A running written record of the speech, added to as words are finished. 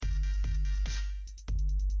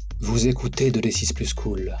Vous écoutez de D6 Plus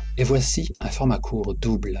Cool, et voici un format court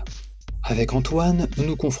double. Avec Antoine, nous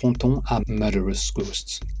nous confrontons à Murderous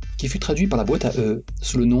Ghosts, qui fut traduit par la boîte à E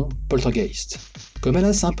sous le nom Poltergeist. Comme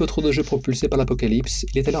hélas un peu trop de jeux propulsés par l'apocalypse,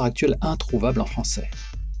 il est à l'heure actuelle introuvable en français.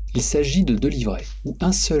 Il s'agit de 2 livrets, où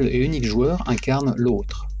un seul et unique joueur incarne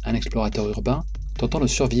l'autre, un explorateur urbain tentant de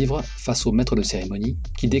survivre face au maître de cérémonie,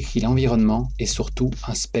 qui décrit l'environnement et surtout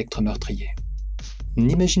un spectre meurtrier.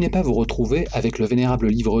 N'imaginez pas vous retrouver avec le vénérable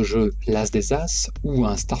livre-jeu L'As des As ou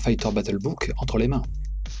un Starfighter Battlebook entre les mains.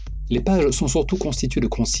 Les pages sont surtout constituées de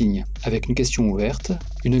consignes, avec une question ouverte,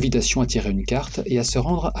 une invitation à tirer une carte et à se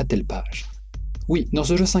rendre à telle page. Oui, dans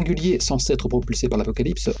ce jeu singulier censé être propulsé par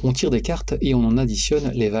l'apocalypse, on tire des cartes et on en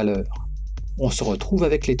additionne les valeurs. On se retrouve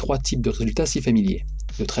avec les 3 types de résultats si familiers.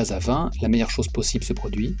 De 13 à 20, la meilleure chose possible se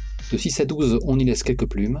produit. De 6 à 12, on y laisse quelques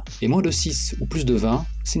plumes. Et moins de 6 ou plus de 20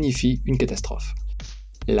 signifie une catastrophe.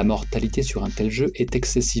 La mortalité sur un tel jeu est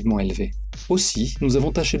excessivement élevée. Aussi, nous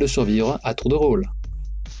avons tâché de survivre à tour de rôle.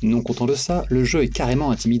 Non content de ça, le jeu est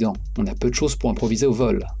carrément intimidant, on a peu de choses pour improviser au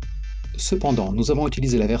vol. Cependant, nous avons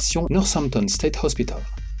utilisé la version Northampton State Hospital,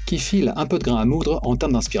 qui file un peu de grain à moudre en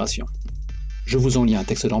termes d'inspiration. Je vous en lis un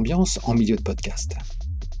texte d'ambiance en milieu de podcast.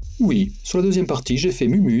 Oui, sur la deuxième partie, j'ai fait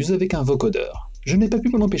mumuse avec un vocodeur. Je n'ai pas pu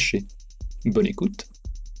m'en empêcher. Bonne écoute.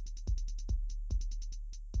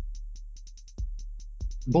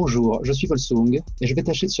 Bonjour, je suis Volsung et je vais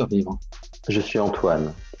tâcher de survivre. Je suis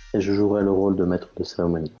Antoine, et je jouerai le rôle de maître de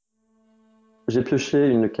cérémonie. J'ai pioché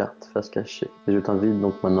une carte face cachée, et je t'invite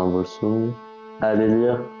donc maintenant, Volsung, à aller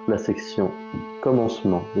lire la section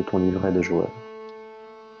Commencement de ton livret de joueur.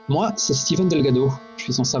 Moi, c'est Steven Delgado. Je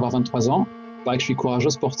suis censé avoir 23 ans. Il paraît que je suis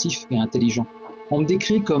courageux, sportif et intelligent. On me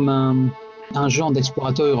décrit comme un genre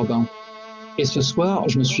d'explorateur urbain. Et ce soir,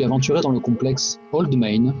 je me suis aventuré dans le complexe Old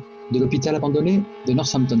Main de l'hôpital abandonné de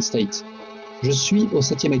Northampton State. Je suis au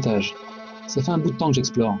 7e étage. Ça fait un bout de temps que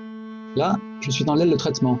j'explore. Là, je suis dans l'aile de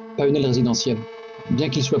traitement, pas une aile résidentielle. Bien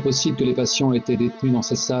qu'il soit possible que les patients aient été détenus dans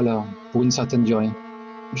ces salles pour une certaine durée.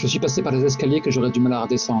 Je suis passé par des escaliers que j'aurais du mal à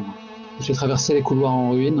redescendre. J'ai traversé les couloirs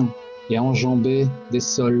en ruine et enjambé des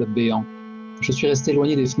sols béants. Je suis resté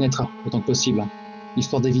éloigné des fenêtres autant que possible,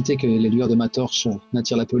 histoire d'éviter que les lueurs de ma torche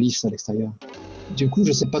n'attirent la police à l'extérieur. Du coup,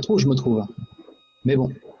 je sais pas trop où je me trouve. Mais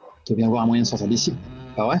bon, tu veux bien voir un moyen de sortir d'ici,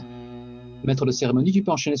 pas vrai? Maître de cérémonie, tu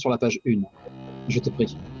peux enchaîner sur la page 1. Je te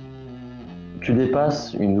prie. Tu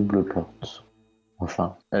dépasses une double porte.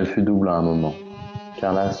 Enfin, elle fut double à un moment,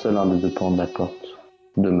 car là, seul un des 2 pans de la porte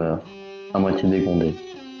demeure, à moitié dégondé.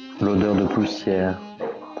 L'odeur de poussière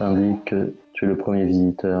t'indique que tu es le premier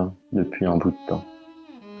visiteur depuis un bout de temps.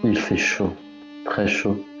 Il fait chaud, très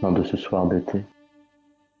chaud, lors de ce soir d'été.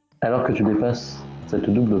 Alors que tu dépasses cette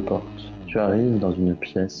double porte, tu arrives dans une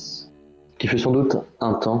pièce qui fut sans doute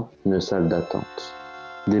un temps une salle d'attente.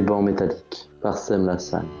 Des bancs métalliques parsèment la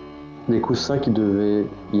salle. Les coussins qui devaient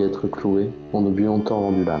y être cloués ont depuis longtemps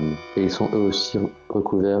rendu l'âme, et ils sont eux aussi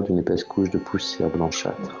recouverts d'une épaisse couche de poussière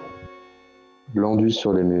blanchâtre. L'enduit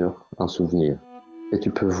sur les murs, un souvenir, et tu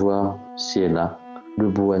peux voir, ci et là, le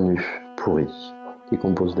bois nu, pourri, qui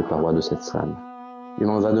compose les parois de cette salle. Il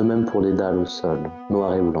en va de même pour les dalles au sol,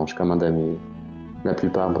 noires et blanches comme un damier, la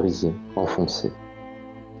plupart brisées, enfoncées.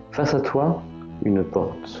 Face à toi, une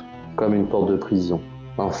porte, comme une porte de prison,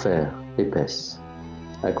 en fer, épaisse.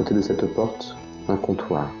 À côté de cette porte, un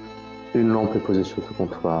comptoir. Une lampe est posée sur ce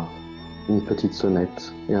comptoir, une petite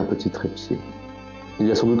sonnette et un petit trépied. Il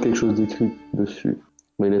y a sans doute quelque chose d'écrit dessus,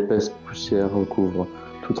 mais l'épaisse poussière recouvre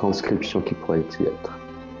toute inscription qui pourrait y être.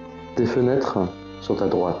 Tes fenêtres sur ta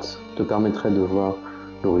droite te permettraient de voir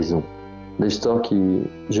l'horizon. Les stores qui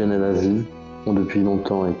gênaient la vue ont depuis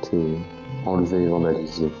longtemps été enlevés et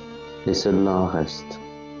vandalisés, et celles-là restent,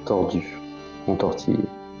 tordues, entortillées.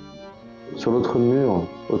 Sur l'autre mur,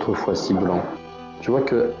 autrefois si blanc, tu vois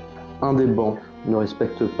que un des bancs ne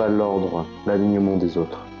respecte pas l'ordre, l'alignement des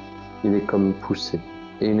autres. Il est comme poussé,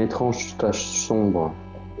 et une étrange tache sombre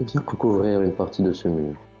vient recouvrir une partie de ce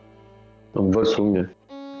mur. Donc Volsung,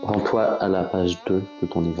 rends-toi à la page 2 de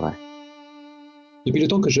ton livret. Depuis le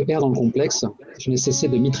temps que je erre dans le complexe, je n'ai cessé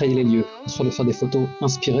de mitrailler les lieux, histoire de faire des photos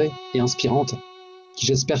inspirées et inspirantes, qui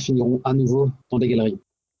j'espère finiront à nouveau dans des galeries.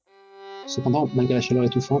 Cependant, malgré la chaleur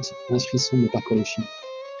étouffante, un frisson me parcourt les chiens.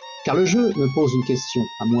 Car le jeu me pose une question,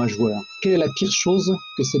 à moi joueur. Quelle est la pire chose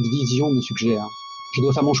que cette vision me suggère? Je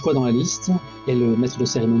dois faire mon choix dans la liste, et le maître de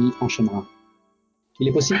cérémonie enchaînera. Il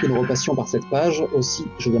est possible que nous repassions par cette page, aussi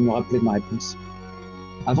je dois me rappeler de ma réponse.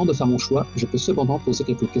 Avant de faire mon choix, je peux cependant poser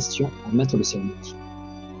quelques questions au maître de cérémonie.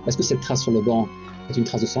 Est-ce que cette trace sur le banc est une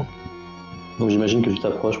trace de sang? Donc j'imagine que tu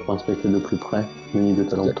t'approches pour inspecter de plus près, muni de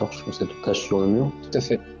ta lampe torche sur cette tache sur le mur. Tout à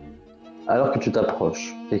fait. alors que tu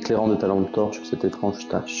t'approches, éclairant de ta lampe torche cette étrange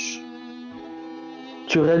tache.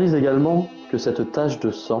 Tu réalises également que cette tache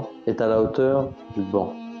de sang est à la hauteur du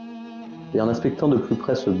banc. Et en inspectant de plus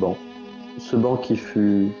près ce banc qui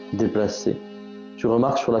fut déplacé, tu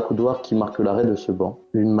remarques sur la coudoir qui marque l'arrêt de ce banc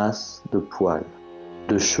une masse de poils,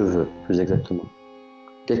 de cheveux plus exactement.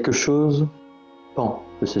 Quelque chose pend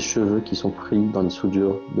de ces cheveux qui sont pris dans les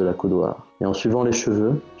soudures de la coudoir. Et en suivant les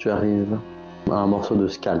cheveux, tu arrives à un morceau de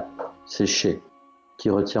scalp séché qui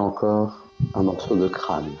retient encore un morceau de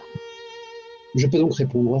crâne. Je peux donc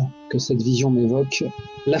répondre que cette vision m'évoque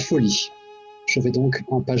la folie. Je vais donc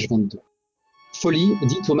en page 22. Folie,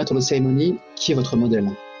 dites au maître de cérémonie qui est votre modèle.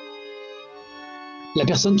 La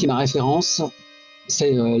personne qui m'a référence,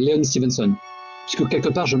 c'est Léon Stevenson, puisque quelque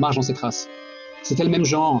part je marche dans ses traces. C'était le même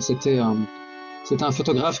genre, c'était un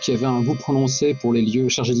photographe qui avait un goût prononcé pour les lieux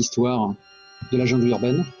chargés d'histoire de la jungle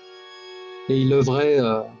urbaine. Et il œuvrait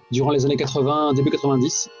durant les années 80, début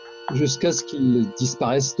 90, jusqu'à ce qu'il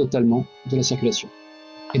disparaisse totalement de la circulation.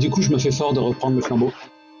 Et du coup, je me fais fort de reprendre le flambeau,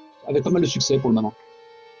 avec pas mal de succès pour le moment.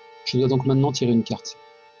 Je dois donc maintenant tirer une carte.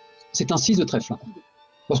 C'est un 6 de trèfle.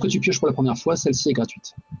 Lorsque tu pioches pour la première fois, celle-ci est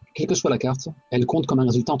gratuite. Quelle que soit la carte, elle compte comme un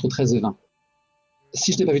résultat entre 13 et 20.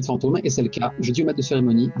 Si je n'ai pas vu de fantôme, et c'est le cas, je dis au maître de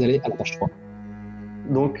cérémonie d'aller à la page 3.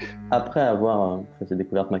 Donc, après avoir fait ces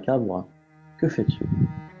découvertes macabres, que fais-tu?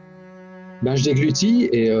 Ben, je déglutis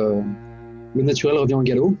et le naturel revient au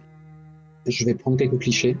galop. Je vais prendre quelques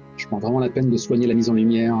clichés. Je prends vraiment la peine de soigner la mise en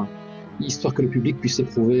lumière, histoire que le public puisse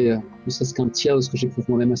éprouver ne serait-ce qu'un tiers de ce que j'éprouve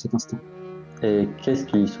moi-même à cet instant. Et qu'est-ce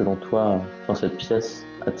qui, selon toi, dans cette pièce,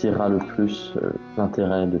 attirera le plus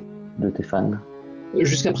l'intérêt de tes fans?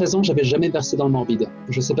 Jusqu'à présent, j'avais jamais versé dans le morbide.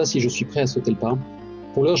 Je ne sais pas si je suis prêt à sauter le pas.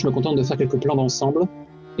 Pour l'heure, je me contente de faire quelques plans d'ensemble,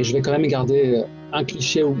 et je vais quand même garder un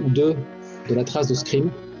cliché ou deux de la trace de Scream,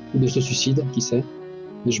 ou de ce suicide, qui sait.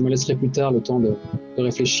 Mais je me laisserai plus tard le temps de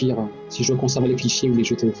réfléchir si je veux conserver les clichés ou les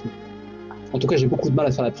jeter au feu. En tout cas, j'ai beaucoup de mal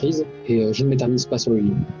à faire la prise, et je ne m'éternise pas sur le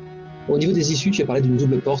lit. Au niveau des issues, tu as parlé d'une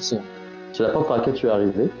double porte. C'est la porte par laquelle tu es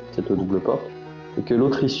arrivé, cette double porte, et que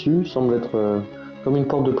l'autre issue semble être comme une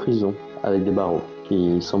porte de prison, avec des barreaux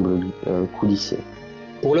qui semblent coulisser.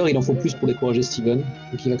 Pour l'heure, il en faut plus pour décourager Steven,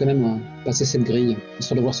 donc il va quand même passer cette grille,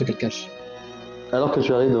 histoire de voir ce qu'elle cache. Alors que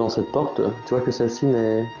tu arrives devant cette porte, tu vois que celle-ci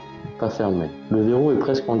n'est pas fermée. Le verrou est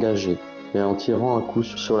presque engagé, et en tirant un coup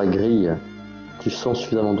sur la grille, tu sens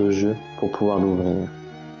suffisamment de jeu pour pouvoir l'ouvrir.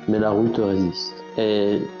 Mais la roue te résiste,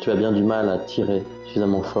 et tu as bien du mal à tirer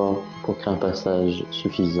suffisamment fort pour créer un passage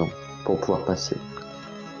suffisant pour pouvoir passer.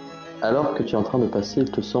 Alors que tu es en train de passer,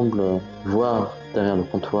 il te semble voir derrière le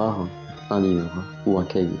comptoir un livre ou un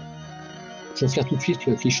cahier. Je flaire tout de suite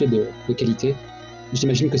le cliché de qualité.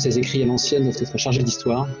 J'imagine que ces écrits à l'ancienne doivent être chargés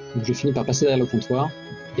d'histoire, donc je finis par passer derrière le comptoir,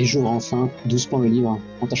 et j'ouvre enfin doucement le livre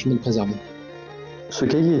en tâchant de le préserver. Ce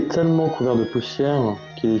cahier est tellement couvert de poussière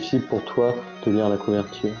qu'il est difficile pour toi de lire la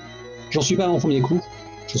couverture. J'en suis pas à mon premier coup.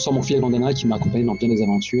 Je sors mon fidèle bandana qui m'a accompagné dans bien des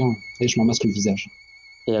aventures, et je m'en masque le visage.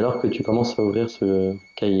 Et alors que tu commences à ouvrir ce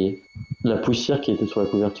cahier, la poussière qui était sur la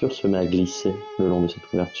couverture se met à glisser le long de cette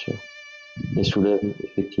couverture et soulève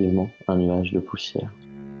effectivement un nuage de poussière.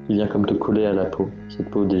 Il vient comme te coller à la peau, cette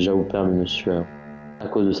peau déjà où perle une sueur, à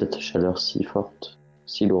cause de cette chaleur si forte,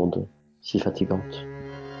 si lourde, si fatigante.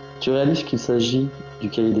 Tu réalises qu'il s'agit du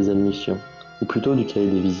cahier des admissions, ou plutôt du cahier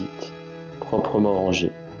des visites, proprement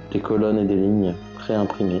rangé, des colonnes et des lignes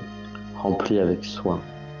préimprimées, remplies avec soin,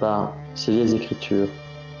 par ces vieilles écritures.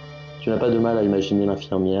 Tu n'as pas de mal à imaginer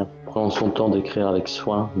l'infirmière prenant son temps d'écrire avec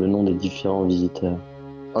soin le nom des différents visiteurs.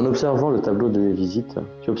 En observant le tableau des visites,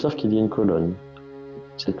 tu observes qu'il y a une colonne.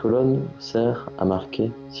 Cette colonne sert à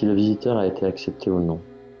marquer si le visiteur a été accepté ou non.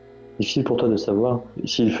 Difficile pour toi de savoir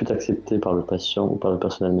s'il fut accepté par le patient ou par le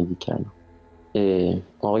personnel médical. Et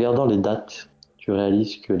en regardant les dates, tu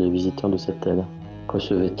réalises que les visiteurs de cette aile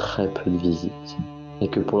recevaient très peu de visites et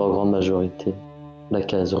que pour leur grande majorité, la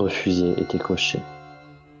case refusée était cochée.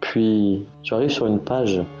 Puis tu arrives sur une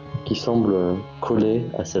page qui semble collée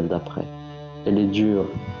à celle d'après. Elle est dure,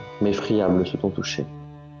 mais friable sous ton toucher.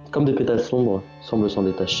 Comme des pétales sombres semblent s'en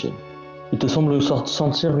détacher. Il te semble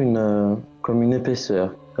sentir comme une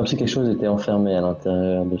épaisseur, comme si quelque chose était enfermé à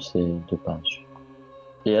l'intérieur de ces deux pages.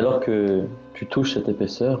 Et alors que tu touches cette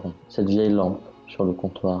épaisseur, cette vieille lampe sur le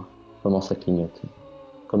comptoir commence à clignoter,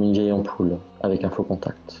 comme une vieille ampoule avec un faux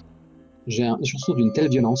contact. J'ai un sursaut d'une telle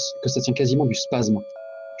violence que ça tient quasiment du spasme.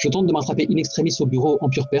 Je tente de m'attraper in extremis au bureau en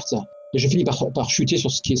pure perte, et je finis par chuter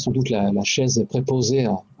sur ce qui est sans doute la chaise préposée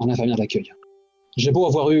à un infirmière d'accueil. J'ai beau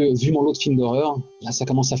avoir vu mon lot de films d'horreur, là ça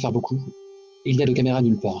commence à faire beaucoup, et il n'y a de caméra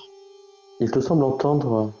nulle part. Il te semble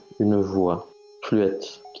entendre une voix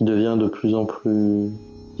fluette qui devient de plus en plus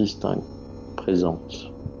distincte,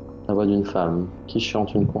 présente. La voix d'une femme qui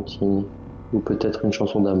chante une comptine ou peut-être une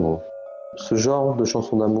chanson d'amour. Ce genre de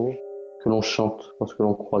chanson d'amour que l'on chante lorsque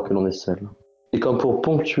l'on croit que l'on est seul. Et comme pour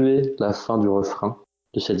ponctuer la fin du refrain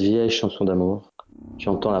de cette vieille chanson d'amour, tu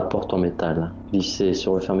entends la porte en métal glisser et se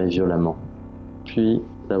refermer violemment. Puis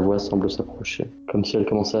la voix semble s'approcher, comme si elle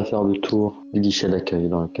commençait à faire le tour du guichet d'accueil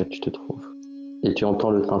dans lequel tu te trouves. Et tu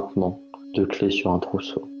entends le tintement de clés sur un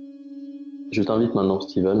trousseau. Je t'invite maintenant,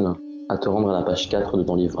 Steven, à te rendre à la page 4 de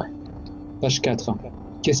ton livret. Page 4.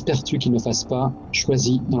 Qu'espères-tu qu'il ne fasse pas?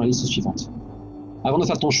 Choisis dans la liste suivante. Avant de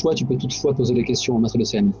faire ton choix, tu peux toutefois poser des questions au maître de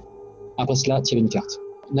scène. Après cela, tire une carte.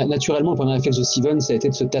 Naturellement, le premier réflexe de Steven, ça a été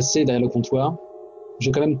de se tasser derrière le comptoir.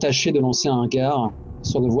 J'ai quand même tâché de lancer un regard,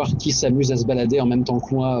 histoire de voir qui s'amuse à se balader en même temps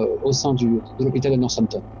que moi au sein de l'hôpital de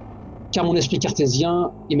Northampton. Car mon esprit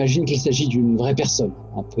cartésien imagine qu'il s'agit d'une vraie personne,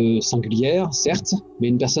 un peu singulière, certes, mais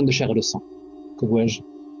une personne de chair et de sang. Que vois-je?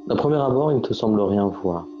 D'un premier abord, il ne te semble rien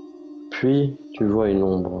voir. Puis, tu vois une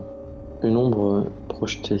ombre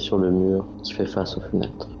projetée sur le mur qui fait face aux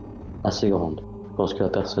fenêtres, assez grande. Je pense que la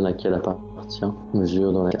personne à qui elle appartient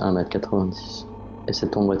mesure dans les 1m90. Et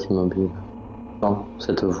cette ombre est immobile. Enfin,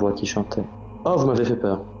 cette voix qui chantait. Oh, vous m'avez fait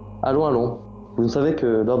peur. Allons, allons. Vous savez que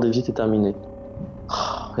l'heure des visites est terminée.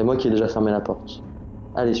 Et moi qui ai déjà fermé la porte.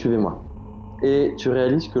 Allez, suivez-moi. Et tu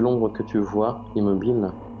réalises que l'ombre que tu vois,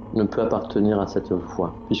 immobile, ne peut appartenir à cette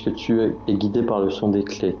voix, puisque tu es guidé par le son des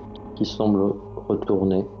clés qui semblent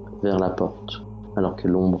retourner vers la porte, alors que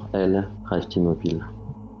l'ombre, elle, reste immobile.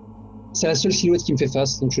 C'est la seule silhouette qui me fait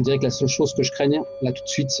face, donc je dirais que la seule chose que je craigne, là tout de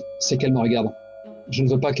suite, c'est qu'elle me regarde. Je ne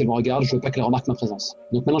veux pas qu'elle me regarde, je veux pas qu'elle remarque ma présence.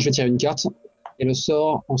 Donc maintenant je vais tirer une carte, et le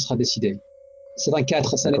sort en sera décidé. C'est un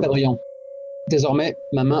 4, ça n'est pas brillant. Désormais,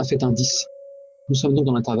 ma main fait un 10. Nous sommes donc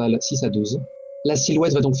dans l'intervalle 6 à 12. La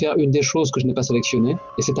silhouette va donc faire une des choses que je n'ai pas sélectionnées,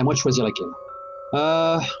 et c'est à moi de choisir laquelle.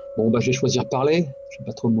 Je vais choisir parler, je vais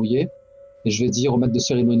pas trop me mouiller, et je vais dire au maître de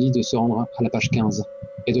cérémonie de se rendre à la page 15,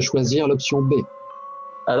 et de choisir l'option B.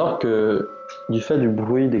 Alors que, du fait du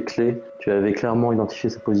bruit des clés, tu avais clairement identifié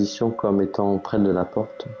sa position comme étant près de la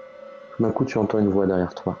porte, tout d'un coup tu entends une voix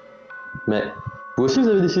derrière toi. Mais, vous aussi vous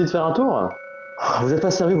avez décidé de faire un tour? Vous n'êtes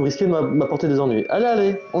pas sérieux, vous risquez de m'apporter des ennuis. Allez,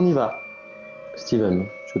 allez, on y va. Steven,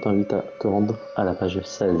 je t'invite à te rendre à la page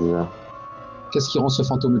 16. Qu'est-ce qui rend ce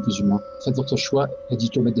fantôme le plus humain? Faites votre choix et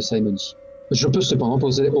dites-le au maître de cérémonie. Je peux cependant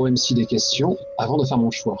poser au MC des questions avant de faire mon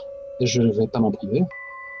choix. Et je ne vais pas m'en priver.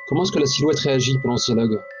 Comment est-ce que la silhouette réagit pendant ce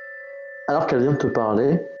dialogue? Alors qu'elle vient de te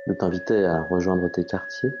parler, de t'inviter à rejoindre tes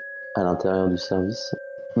quartiers, à l'intérieur du service,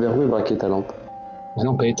 vers où est braquée ta lampe? La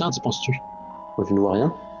lampe est éteinte, penses-tu? Tu ne vois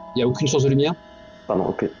rien? Il n'y a aucune source de lumière? Pardon,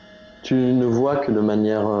 ok. Tu ne vois que de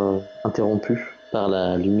manière interrompue par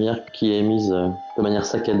la lumière qui est émise de manière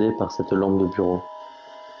saccadée par cette lampe de bureau.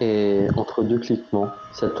 Et entre deux cliquements,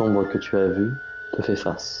 cette ombre que tu as vue te fait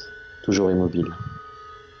face, toujours immobile.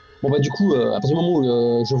 À partir du moment où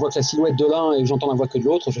je vois que la silhouette de l'un et que j'entends la voix que de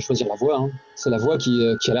l'autre, je vais choisir la voix. Hein. C'est la voix qui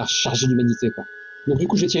a l'air chargée d'humanité. Quoi. Donc du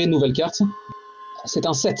coup, je vais tirer une nouvelle carte. C'est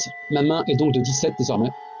un 7. Ma main est donc de 17 désormais.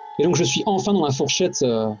 Et donc je suis enfin dans la fourchette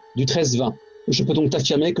du 13-20. Je peux donc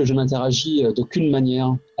t'affirmer que je n'interagis d'aucune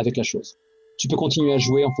manière avec la chose. Tu peux continuer à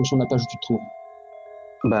jouer en fonction de la page où tu te trouves.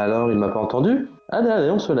 Bah alors, il m'a pas entendu? Allez,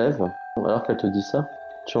 allez, on se lève. Alors qu'elle te dit ça,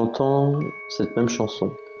 tu entends cette même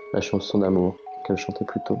chanson, la chanson d'amour qu'elle chantait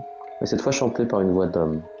plus tôt, mais cette fois chantée par une voix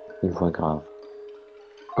d'homme, une voix grave.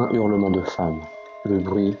 Un hurlement de femme, le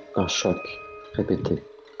bruit d'un choc répété,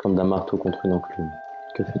 comme d'un marteau contre une enclume.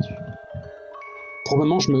 Que fais-tu? Pour le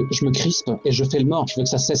moment, je me crispe et je fais le mort. Je veux que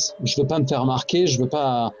ça cesse. Je veux pas me faire remarquer. Je veux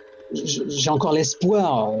pas. J'ai encore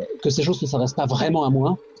l'espoir que ces choses ne s'adressent pas vraiment à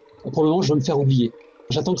moi. Pour le moment, je veux me faire oublier.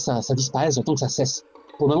 J'attends que ça disparaisse. J'attends que ça cesse.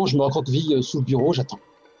 Pour le moment, je me recroqueville sous le bureau. J'attends.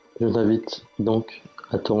 Je t'invite donc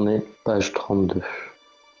à tourner page 32.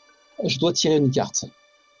 Je dois tirer une carte.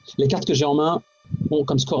 Les cartes que j'ai en main ont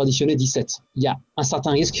comme score additionné 17. Il y a un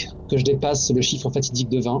certain risque que je dépasse le chiffre fatidique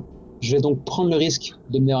de 20. Je vais donc prendre le risque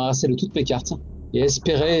de me débarrasser de toutes mes cartes et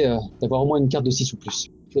espérer d'avoir au moins une carte de 6 ou plus.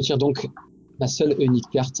 Je tire donc ma seule et unique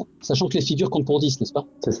carte, sachant que les figures comptent pour 10, n'est-ce pas?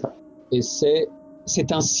 C'est ça. Et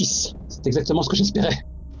c'est un 6. C'est exactement ce que j'espérais.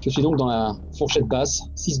 Je suis donc dans la fourchette basse,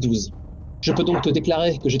 6-12. Je peux donc te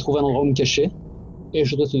déclarer que j'ai trouvé un endroit où me cacher, et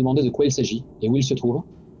je dois te demander de quoi il s'agit et où il se trouve.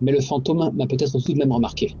 Mais le fantôme m'a peut-être tout de même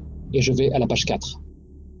remarqué. Et je vais à la page 4.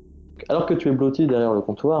 Alors que tu es blotti derrière le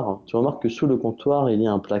comptoir, tu remarques que sous le comptoir, il y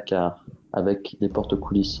a un placard avec des portes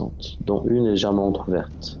coulissantes, dont une légèrement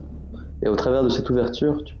entrouverte. Et au travers de cette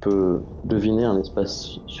ouverture, tu peux deviner un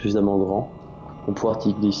espace suffisamment grand pour pouvoir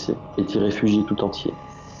t'y glisser et t'y réfugier tout entier.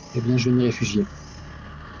 Eh bien, je vais m'y réfugier.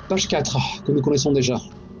 Page 4, que nous connaissons déjà.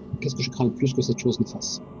 Qu'est-ce que je crains le plus que cette chose ne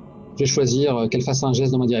fasse? Je vais choisir qu'elle fasse un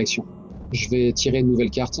geste dans ma direction. Je vais tirer une nouvelle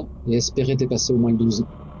carte et espérer dépasser au moins le 12.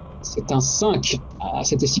 C'est un 5. Ah,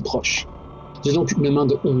 c'était si proche. J'ai donc une main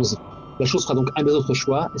de 11. La chose sera donc un des autres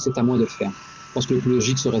choix et c'est à moi de le faire. Je pense que le plus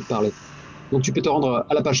logique serait de parler. Donc tu peux te rendre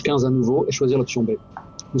à la page 15 à nouveau et choisir l'option B.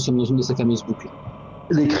 Nous sommes dans une de ces fameuses boucles.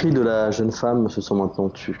 Les cris de la jeune femme se sont maintenant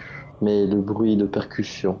tus, mais le bruit de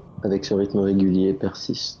percussion, avec ce rythme régulier,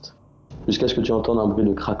 persiste. Jusqu'à ce que tu entendes un bruit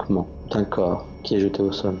de craquement d'un corps qui est jeté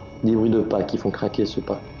au sol. Des bruits de pas qui font craquer ce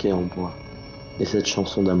parquet en bois. Et cette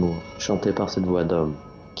chanson d'amour, chantée par cette voix d'homme,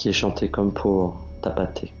 qui est chantée comme pour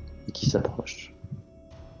tapater, et qui s'approche.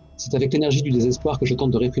 C'est avec l'énergie du désespoir que je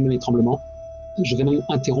tente de réprimer mes tremblements. Je vais même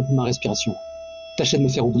interrompre ma respiration. Tâchez de me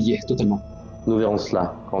faire oublier totalement. Nous verrons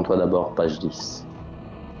cela. Rends-toi d'abord, page 10.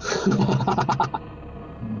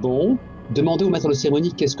 Bon, demandez au maître de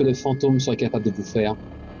cérémonie qu'est-ce que le fantôme serait capable de vous faire.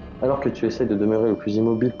 Alors que tu essaies de demeurer le plus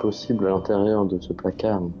immobile possible à l'intérieur de ce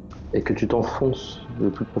placard, et que tu t'enfonces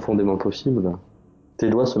le plus profondément possible, tes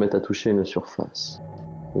doigts se mettent à toucher une surface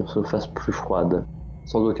plus froide.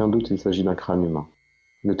 Sans aucun doute, il s'agit d'un crâne humain.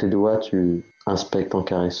 De tes doigts, tu inspectes en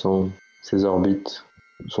caressant ses orbites,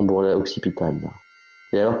 son bourrelet occipital.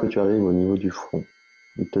 Et alors que tu arrives au niveau du front,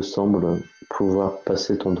 il te semble pouvoir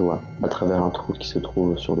passer ton doigt à travers un trou qui se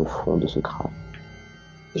trouve sur le front de ce crâne.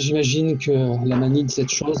 J'imagine que la manie de cette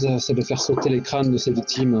chose, c'est de faire sauter les crânes de ses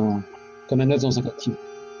victimes comme un œuf dans un coquille.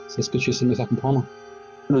 C'est ce que tu essaies de me faire comprendre?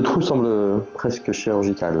 Le trou semble presque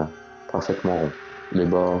chirurgical, parfaitement rond, les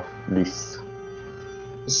bords lisses.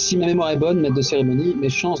 Si ma mémoire est bonne, maître de cérémonie, mes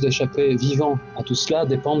chances d'échapper vivant à tout cela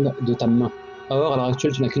dépendent de ta main. Or, à l'heure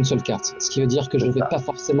actuelle, tu n'as qu'une seule carte, ce qui veut dire que je ne vais pas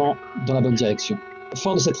forcément dans la bonne direction.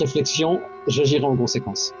 Fort de cette réflexion, j'agirai en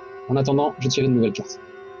conséquence. En attendant, je tire une nouvelle carte.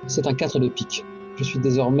 C'est un 4 de pique. Je suis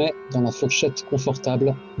désormais dans la fourchette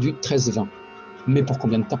confortable du 13-20. Mais pour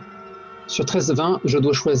combien de temps? Sur 13-20, je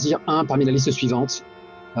dois choisir un parmi la liste suivante.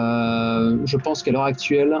 Je pense qu'à l'heure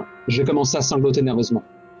actuelle, j'ai commencé à sangloter nerveusement.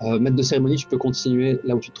 Maître de cérémonie, tu peux continuer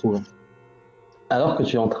là où tu te trouves. Alors que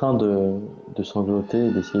tu es en train de sangloter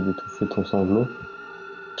et d'essayer d'étouffer ton sanglot,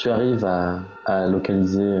 tu arrives à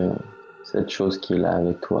localiser cette chose qui est là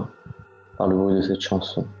avec toi, par le bruit de cette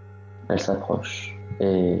chanson. Elle s'approche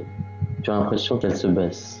et tu as l'impression qu'elle se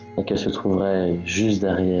baisse et qu'elle se trouverait juste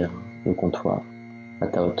derrière le comptoir, à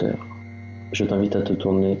ta hauteur. Je t'invite à te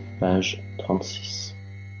tourner page 36.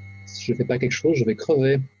 Si je fais pas quelque chose, je vais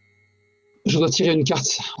crever. Je dois tirer une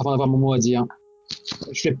carte avant d'avoir mon mot à dire.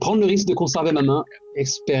 Je vais prendre le risque de conserver ma main,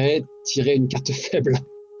 espérer tirer une carte faible.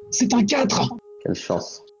 C'est un 4. Quelle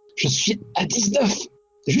chance. Je suis à 19,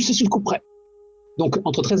 juste sur le coup près. Donc,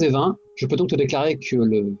 entre 13 et 20, je peux donc te déclarer que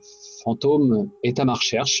le fantôme est à ma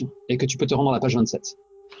recherche et que tu peux te rendre à la page 27.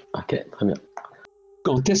 Ok, très bien.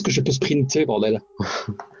 Quand est-ce que je peux sprinter, bordel?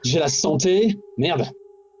 J'ai la santé. Merde.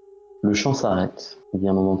 Le chant s'arrête, il y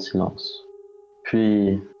a un moment de silence.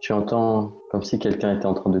 Puis tu entends comme si quelqu'un était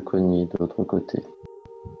en train de cogner de l'autre côté,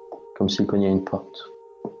 comme s'il cognait à une porte.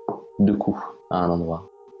 2 coups à un endroit,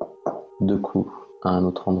 2 coups à un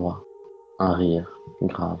autre endroit, un rire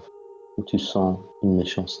grave, où tu sens une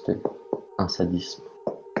méchanceté, un sadisme,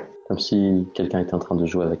 comme si quelqu'un était en train de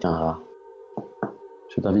jouer avec un rat.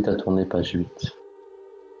 Je t'invite à tourner page 8.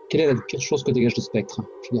 Quelle est la pire chose que dégage le spectre?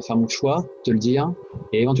 Je dois faire mon choix, te le dire,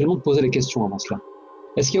 et éventuellement te poser les questions avant cela.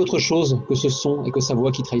 Est-ce qu'il y a autre chose que ce son et que sa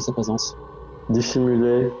voix qui trahit sa présence?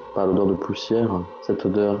 Dissimulée par l'odeur de poussière, cette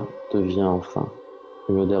odeur devient enfin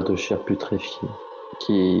une odeur de chair putréfiée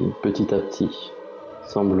qui, petit à petit,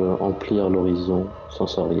 semble emplir l'horizon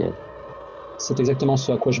sensoriel. C'est exactement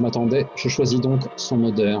ce à quoi je m'attendais. Je choisis donc son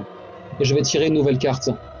odeur. Et je vais tirer une nouvelle carte.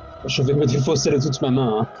 Je vais me défausser de toute ma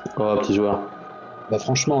main. Hein. Oh, petit joueur. Bah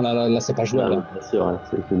franchement, là c'est pas jouable. Hein. Bien sûr,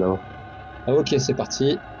 c'est évidemment. Ah, ok, c'est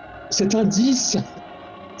parti. C'est un 10.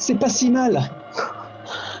 C'est pas si mal.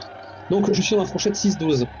 Donc je suis dans la fourchette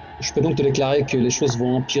 6-12. Je peux donc te déclarer que les choses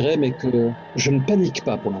vont empirer, mais que je ne panique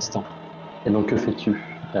pas pour l'instant. Et donc que fais-tu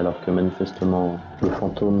alors que manifestement le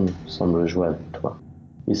fantôme semble jouer avec toi?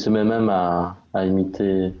 Il se met même à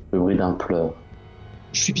imiter le bruit d'un pleur.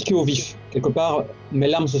 Je suis piqué au vif. Quelque part, mes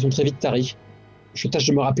larmes se sont très vite taries. Je tâche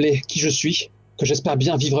de me rappeler qui je suis, que j'espère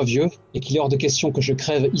bien vivre vieux, et qu'il est hors de question que je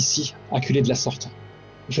crève ici, acculé de la sorte.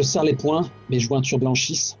 Je serre les poings, mes jointures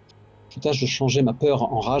blanchissent. Je tâche de changer ma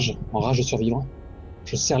peur en rage de survivre.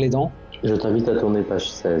 Je serre les dents. Je t'invite à tourner page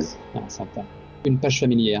 16. Ah, sympa. Une page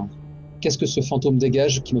familière. Qu'est-ce que ce fantôme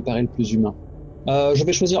dégage qui me paraît le plus humain? Je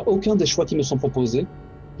vais choisir aucun des choix qui me sont proposés.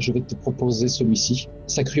 Je vais te proposer celui-ci,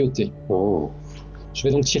 sa cruauté. Oh, Je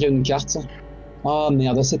vais donc tirer une carte. Ah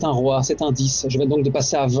merde, c'est un roi, c'est un 10. Je vais donc de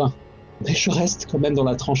passer à 20. Mais je reste quand même dans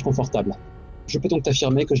la tranche confortable. Je peux donc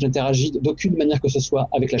t'affirmer que je n'interagis d'aucune manière que ce soit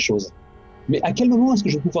avec la chose. Mais à quel moment est-ce que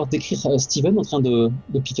je vais pouvoir décrire Steven en train de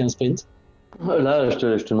piquer un sprint? Là, je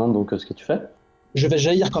te demande donc ce que tu fais. Je vais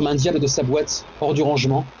jaillir comme un diable de sa boîte, hors du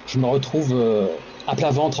rangement. Je me retrouve à plat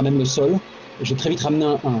ventre à même le sol. J'ai très vite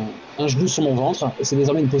ramené un genou sur mon ventre, et c'est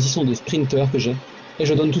désormais une position de sprinter que j'ai. Et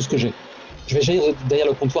je donne tout ce que j'ai. Je vais jaillir derrière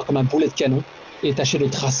le comptoir comme un boulet de canon, et tâcher de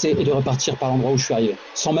tracer et de repartir par l'endroit où je suis arrivé,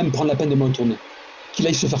 sans même prendre la peine de me retourner. Qu'il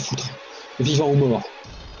aille se faire foutre, vivant ou mort.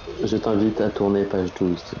 Je t'invite à tourner page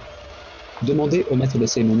 12. Demandez au maître de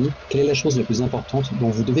cérémonie quelle est la chose la plus importante dont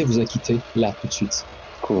vous devez vous acquitter là tout de suite.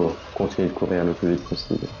 Cours, continue de courir le plus vite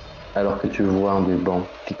possible. Alors que tu vois un des bancs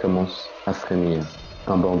qui commence à frémir,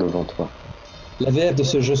 un banc devant toi. La VF de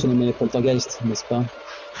ce jeu se nommait Poltergeist, n'est-ce pas?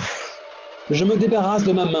 Je me débarrasse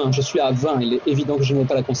de ma main, je suis à 20, il est évident que je ne vais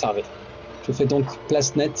pas la conserver. Je fais donc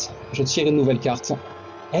place nette, je tire une nouvelle carte.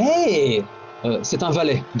 Hey, c'est un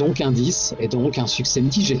valet, donc un 10, et donc un succès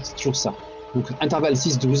mitigé, c'est toujours ça. Donc intervalle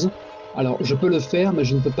 6-12. Alors je peux le faire, mais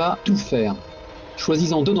je ne peux pas tout faire.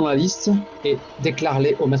 Choisis-en 2 dans la liste et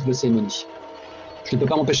déclare-les au maître de cérémonie. Je ne peux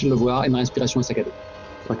pas m'empêcher de le voir et ma respiration est saccadée.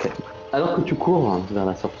 Ok. Alors que tu cours vers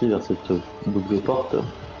la sortie, vers cette double porte,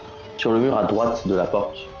 sur le mur à droite de la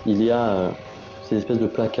porte, il y a ces espèces de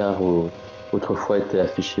placards où autrefois étaient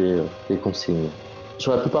affichées les consignes.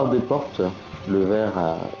 Sur la plupart des portes, le verre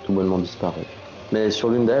a tout bonnement disparu. Mais sur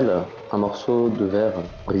l'une d'elles, un morceau de verre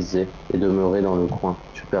brisé est demeuré dans le coin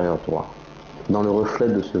supérieur droit. Dans le reflet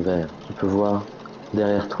de ce verre, tu peux voir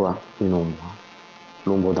derrière toi une ombre,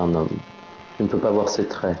 l'ombre d'un homme. Tu ne peux pas voir ses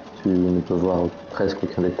traits, tu ne peux voir presque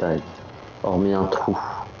aucun détail, hormis un trou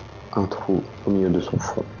au milieu de son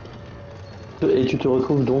front. Et tu te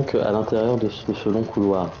retrouves donc à l'intérieur de ce long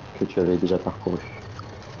couloir que tu avais déjà parcouru.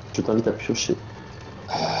 Je t'invite à piocher.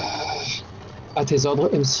 À tes ordres,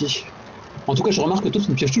 MC. En tout cas, je remarque que toi,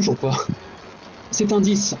 tu ne pioches toujours pas. C'est un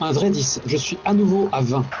 10, un vrai 10. Je suis à nouveau à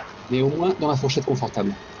 20, mais au moins dans la fourchette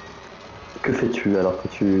confortable. Que fais-tu alors que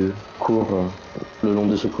tu cours le long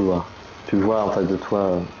de ce couloir? Tu vois en face de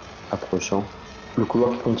toi, approchant, le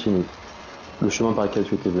couloir qui continue, le chemin par lequel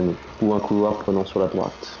tu étais venu, ou un couloir prenant sur la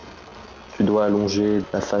droite. Tu dois allonger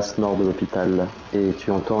la face nord de l'hôpital et tu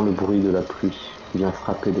entends le bruit de la pluie qui vient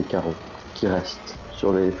frapper des carreaux, qui restent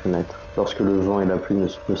sur les fenêtres lorsque le vent et la pluie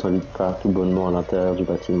ne s'invitent pas tout bonnement à l'intérieur du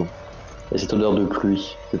bâtiment. Et cette odeur de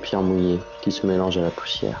pluie, de pierre mouillée, qui se mélange à la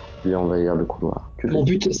poussière, vient envahir le couloir. Que Mon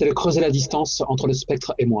fais-tu? but, c'est de creuser la distance entre le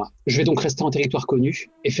spectre et moi. Je vais donc rester en territoire connu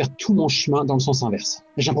et faire tout mon chemin dans le sens inverse.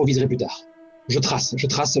 J'improviserai plus tard. Je trace,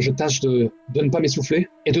 je tâche de ne pas m'essouffler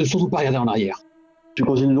et de ne surtout pas regarder en arrière. Tu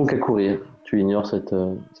continues donc à courir. Tu ignores cette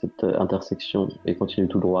intersection et continues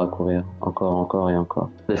tout droit à courir, encore et encore.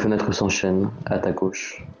 Les fenêtres s'enchaînent à ta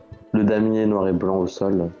gauche. Le damier noir et blanc au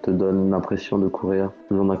sol te donne l'impression de courir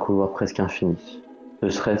le long d'un couloir presque infini. Ne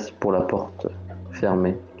serait-ce pour la porte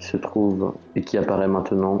fermée qui se trouve et qui apparaît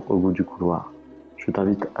maintenant au bout du couloir. Je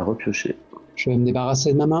t'invite à repiocher. Je vais me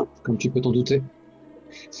débarrasser de ma main, comme tu peux t'en douter.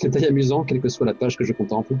 C'est taille amusant, quelle que soit la page que je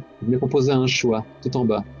contemple. Je m'ai proposé un choix, tout en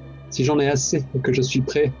bas. Si j'en ai assez et que je suis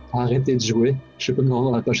prêt à arrêter de jouer, je peux me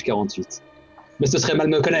rendre à la page 48. Mais ce serait mal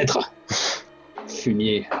me connaître.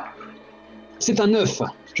 Fumier. C'est un 9.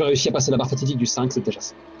 Je réussis à passer la barre fatidique du 5, c'est déjà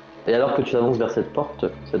ça. Et alors que tu avances vers cette porte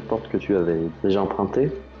que tu avais déjà empruntée,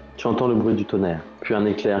 tu entends le bruit du tonnerre, puis un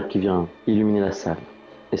éclair qui vient illuminer la salle.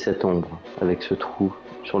 Et cette ombre, avec ce trou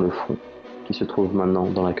sur le front, qui se trouve maintenant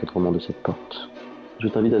dans l'encadrement de cette porte. Je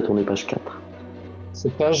t'invite à tourner page 4.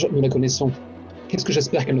 Cette page, nous la connaissons. Qu'est-ce que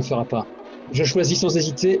j'espère qu'elle ne fera pas? Je choisis sans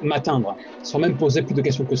hésiter m'atteindre, sans même poser plus de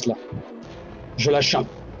questions que cela. Je lâche un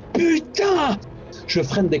putain. Je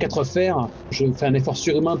freine des 4 fers, je fais un effort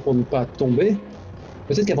surhumain pour ne pas tomber.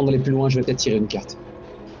 Peut-être qu'avant d'aller plus loin, je vais peut-être tirer une carte.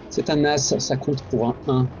 C'est un as, ça compte pour un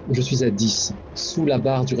 1. Je suis à 10, sous la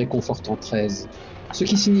barre du réconfortant 13. Ce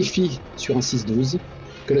qui signifie, sur un 6-12,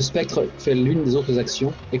 que le spectre fait l'une des autres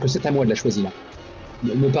actions et que c'est à moi de la choisir.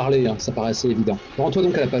 Me parler, hein, ça paraît assez évident. Rends-toi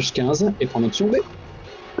donc à la page 15 et prends l'option B.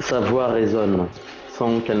 Sa voix résonne,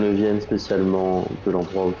 sans qu'elle ne vienne spécialement de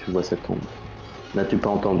l'endroit où tu vois cette ombre. N'as-tu pas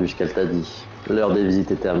entendu ce qu'elle t'a dit? L'heure des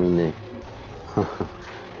visites est terminée.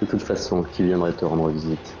 De toute façon, qui viendrait te rendre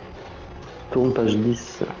visite? Tourne page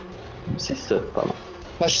 10. 6, pardon.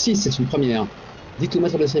 Page 6, c'est une première. Dites au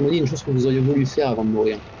maître de la cérémonie une chose que vous auriez voulu faire avant de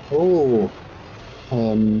mourir. Oh,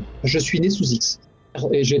 je suis né sous X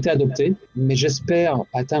et j'ai été adopté, mais j'espère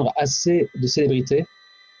atteindre assez de célébrité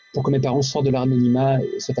pour que mes parents sortent de leur anonymat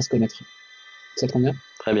et se fassent connaître. Ça te convient?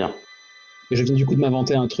 Très bien. Et je viens du coup de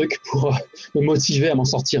m'inventer un truc pour me motiver à m'en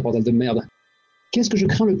sortir, bordel de merde. Qu'est-ce que je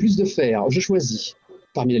crains le plus de faire? Je choisis.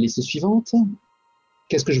 Parmi la liste suivante,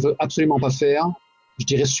 qu'est-ce que je veux absolument pas faire? Je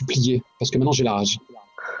dirais supplier, parce que maintenant j'ai la rage.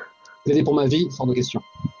 Plaider pour ma vie, hors de question.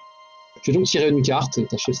 Je vais donc tirer une carte et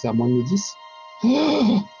tâcher de faire moins de 10.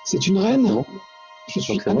 Oh, c'est une reine. C'est bon. Je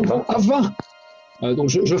suis Donc c'est à bon, nouveau pas à 20. Donc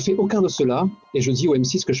je fais aucun de cela et je dis au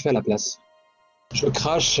M6 ce que je fais à la place. Je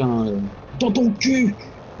crache un dans ton cul.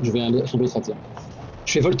 Je vais un autre atterrir.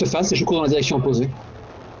 Je fais volte-face et je cours dans la direction opposée.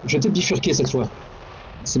 Je vais peut-être bifurquer cette fois.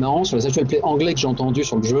 C'est marrant, sur les actual plays anglais que j'ai entendus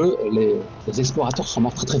sur le jeu, les explorateurs sont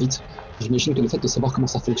morts très très vite. J'imagine que le fait de savoir comment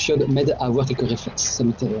ça fonctionne m'aide à avoir quelques réflexes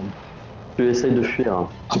sanitaires. Tu essayes de fuir.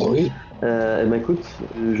 Ah bah oui, Eh ben écoute,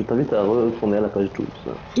 je t'invite à retourner à la page 12.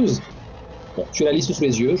 12. Bon, tu as la liste sous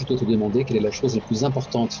les yeux, je dois te demander quelle est la chose la plus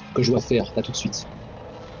importante que je dois faire là tout de suite.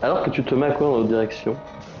 Alors que tu te mets à courir dans l'autre direction,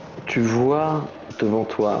 tu vois devant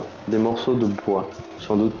toi des morceaux de bois,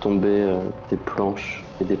 sans doute tombés des planches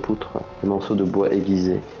et des poutres, des morceaux de bois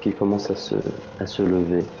aiguisés qui commencent à se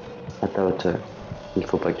lever à ta hauteur. Il ne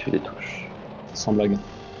faut pas que tu les touches. Sans blague.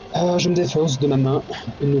 Je me défausse de ma main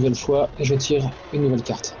une nouvelle fois et je tire une nouvelle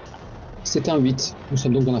carte. C'est un 8, nous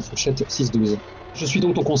sommes donc dans la fourchette 6-12. Je suis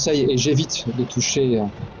donc ton conseil et j'évite de toucher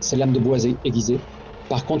ces lames de bois aiguisées.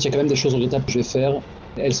 Par contre, il y a quand même des choses regrettables que je vais faire.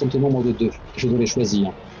 Elles sont au nombre de 2. Je dois les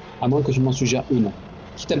choisir. À moins que tu m'en suggères une.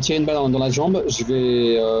 Quitte à me tirer une balle dans la jambe, je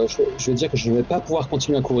vais dire que je ne vais pas pouvoir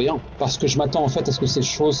continuer à courir parce que je m'attends en fait à ce que ces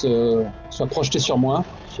choses soient projetées sur moi.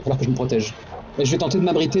 Il va falloir que je me protège. Et je vais tenter de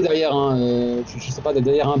m'abriter derrière je sais pas,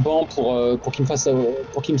 derrière un banc pour qu'il me fasse,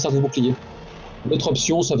 pour qu'il me serve de bouclier. L'autre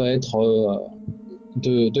option, ça va être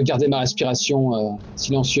de garder ma respiration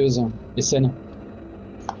silencieuse et saine.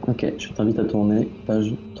 Ok, je t'invite à tourner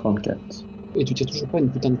page 34. Et tu tires toujours pas une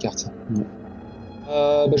putain de carte. Non.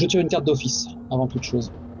 Je tire une carte d'office, avant toute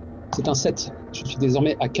chose. C'est un 7. Je suis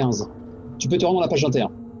désormais à 15. Tu peux te rendre dans la page 21.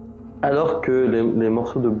 Alors que les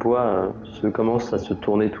morceaux de bois commencent à se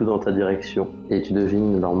tourner tout dans ta direction et tu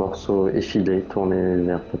devines leurs morceaux effilés tourner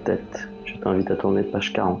vers ta tête, je t'invite à tourner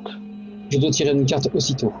page 40. Je dois tirer une carte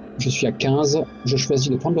aussitôt. Je suis à 15. Je choisis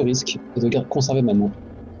de prendre le risque et de conserver ma main.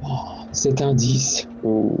 Oh, c'est un 10.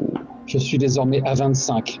 Ouh. Je suis désormais à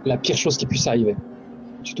 25. La pire chose qui puisse arriver.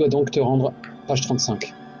 Tu dois donc te rendre page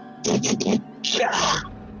 35.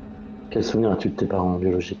 Quel souvenir as-tu de tes parents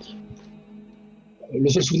biologiques? Le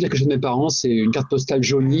seul souvenir que j'ai de mes parents, c'est une carte postale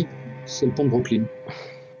jaunie. C'est le pont de Brooklyn.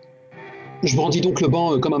 Je brandis donc le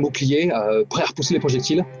banc comme un bouclier, prêt à repousser les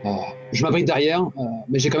projectiles. Je m'abrite derrière,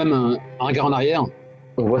 mais j'ai quand même un regard en arrière.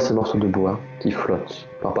 On voit ces morceaux de bois qui flottent,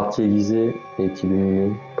 leur partie aiguisée est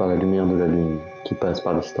illuminée par la lumière de la lune qui passe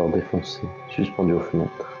par les stores défoncés, suspendus aux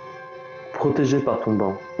fenêtres. Protégé par ton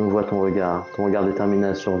banc, on voit ton regard déterminé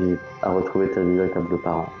à survivre, à retrouver tes véritables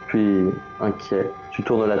parents. Puis, inquiet, tu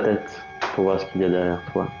tournes la tête pour voir ce qu'il y a derrière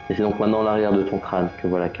toi. Et c'est donc maintenant l'arrière de ton crâne que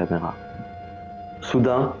voit la caméra.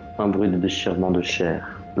 Soudain, un bruit de déchirement de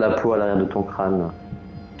chair. La peau à l'arrière de ton crâne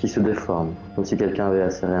qui se déforme, comme si quelqu'un avait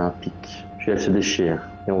acéré un pic. Puis elle se déchire,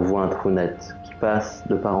 et on voit un trou net qui passe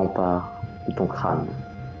de part en part de ton crâne.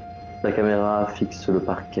 La caméra fixe le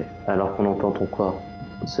parquet, alors qu'on entend ton corps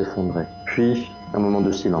s'effondrer. Puis, un moment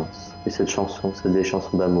de silence, et cette chanson, c'est des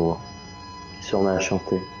chansons d'amour, qui se remet à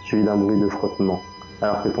chanter, suivi d'un bruit de frottement,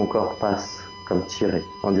 alors que ton corps passe, comme tiré,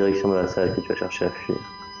 en direction de la salle que tu as cherché à fuir.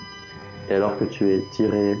 Et alors que tu es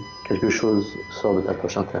tiré, quelque chose sort de ta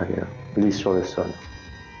poche intérieure, glisse sur le sol.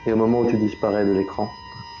 Et au moment où tu disparais de l'écran,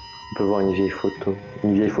 on peut voir une vieille photo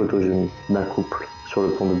jeunie d'un couple sur le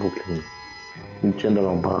pont de Brooklyn. Ils tiennent dans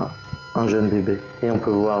leurs bras un jeune bébé et on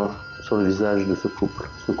peut voir sur le visage de ce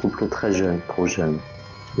couple très jeune, trop jeune,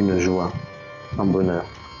 une joie, un bonheur.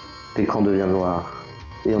 L'écran devient noir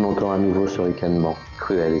et on entend à nouveau ce ricanement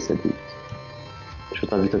cruel et sadique. Je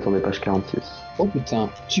t'invite à tourner page 46. Oh putain,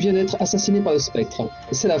 tu viens d'être assassiné par le spectre.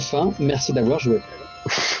 C'est la fin, merci d'avoir joué.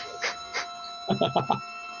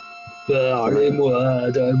 Parlez-moi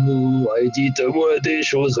d'amour et dites-moi des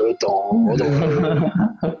choses tendres.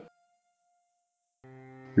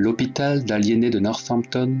 L'hôpital d'aliénés de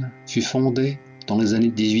Northampton fut fondé dans les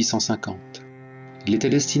années 1850. Il était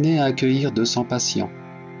destiné à accueillir 200 patients.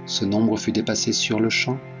 Ce nombre fut dépassé sur le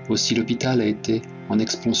champ, aussi l'hôpital a été en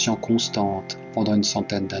expansion constante pendant une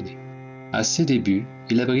centaine d'années. À ses débuts,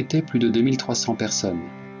 il abritait plus de 2300 personnes,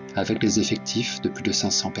 avec les effectifs de plus de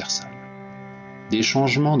 500 personnes. Des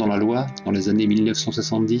changements dans la loi dans les années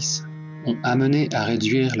 1970 ont amené à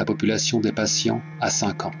réduire la population des patients à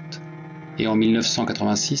 50. Et en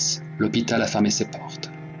 1986, l'hôpital a fermé ses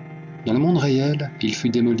portes. Dans le monde réel, il fut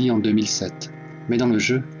démoli en 2007, mais dans le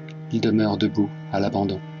jeu, il demeure debout à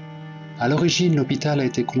l'abandon. À l'origine, l'hôpital a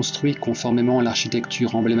été construit conformément à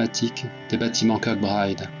l'architecture emblématique des bâtiments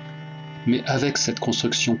Kirkbride. Mais avec cette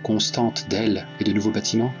construction constante d'ailes et de nouveaux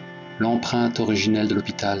bâtiments, l'empreinte originelle de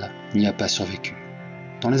l'hôpital n'y a pas survécu.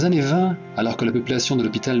 Dans les années 20, alors que la population de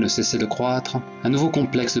l'hôpital ne cessait de croître, un nouveau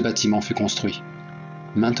complexe de bâtiments fut construit.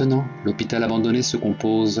 Maintenant, l'hôpital abandonné se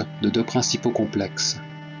compose de deux principaux complexes,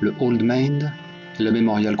 le Old Main et le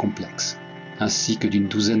Memorial Complex, ainsi que d'une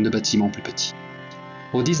douzaine de bâtiments plus petits.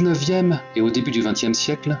 Au XIXe et au début du XXe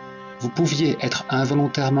siècle, vous pouviez être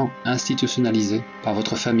involontairement institutionnalisé par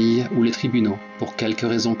votre famille ou les tribunaux pour quelque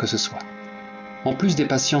raison que ce soit. En plus des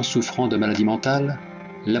patients souffrant de maladies mentales,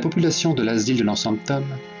 la population de l'asile de Northampton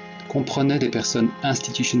comprenait des personnes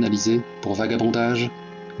institutionnalisées pour vagabondage,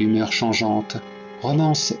 humeur changeante,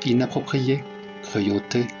 romances inappropriées,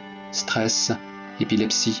 cruauté, stress,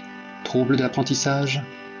 épilepsie, troubles de l'apprentissage,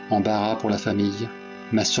 embarras pour la famille,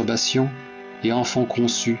 masturbation et enfants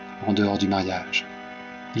conçus en dehors du mariage.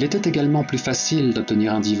 Il était également plus facile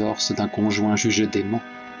d'obtenir un divorce d'un conjoint jugé dément,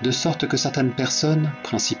 de sorte que certaines personnes,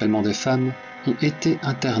 principalement des femmes, ont été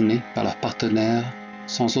internées par leur partenaire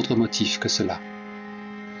sans autre motif que cela.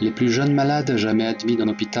 Les plus jeunes malades jamais admis dans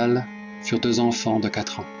l'hôpital furent deux enfants de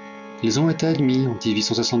 4 ans. Ils ont été admis en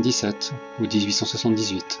 1877 ou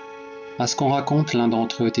 1878. À ce qu'on raconte, l'un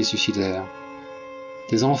d'entre eux était suicidaire.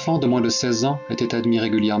 Des enfants de moins de 16 ans étaient admis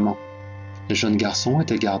régulièrement. Les jeunes garçons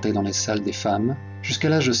étaient gardés dans les salles des femmes jusqu'à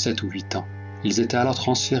l'âge de 7 ou 8 ans. Ils étaient alors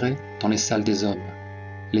transférés dans les salles des hommes.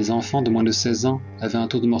 Les enfants de moins de 16 ans avaient un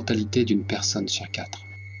taux de mortalité d'une personne sur 4.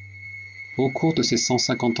 Au cours de ces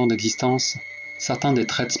 150 ans d'existence, certains des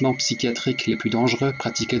traitements psychiatriques les plus dangereux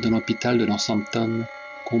pratiqués dans l'hôpital de Northampton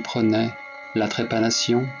comprenaient la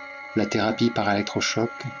trépanation, la thérapie par électrochoc,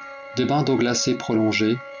 des bains d'eau glacée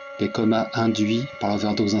prolongés, des comas induits par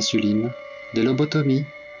l'overdose d'insuline, des lobotomies,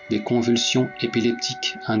 des convulsions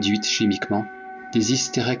épileptiques induites chimiquement, des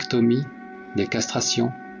hystérectomies, des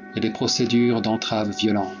castrations et des procédures d'entrave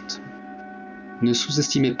violentes. Ne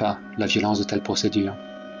sous-estimez pas la violence de telles procédures.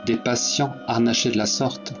 Des patients harnachés de la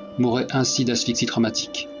sorte mouraient ainsi d'asphyxie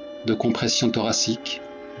traumatique, de compression thoracique,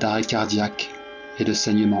 d'arrêt cardiaque et de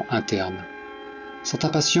saignements internes. Certains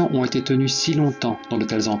patients ont été tenus si longtemps dans de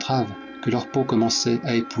telles entraves que leur peau commençait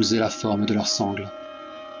à épouser la forme de leurs sangles.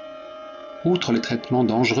 Outre les traitements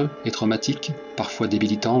dangereux et traumatiques, parfois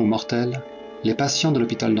débilitants ou mortels, les patients de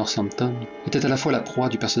l'hôpital Northampton étaient à la fois la proie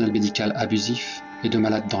du personnel médical abusif et de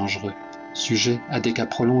malades dangereux, sujets à des cas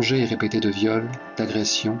prolongés et répétés de viols,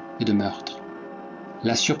 d'agressions et de meurtres.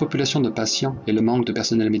 La surpopulation de patients et le manque de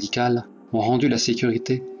personnel médical ont rendu la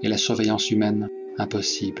sécurité et la surveillance humaine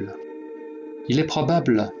impossibles. Il est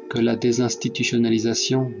probable que la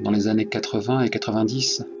désinstitutionnalisation dans les années 80 et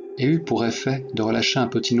 90 ait eu pour effet de relâcher un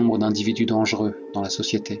petit nombre d'individus dangereux dans la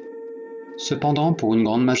société. Cependant, pour une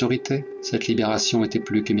grande majorité, cette libération était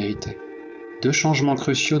plus que méritée. Deux changements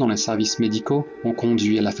cruciaux dans les services médicaux ont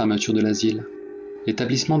conduit à la fermeture de l'asile.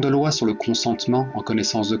 L'établissement de lois sur le consentement en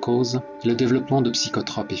connaissance de cause et le développement de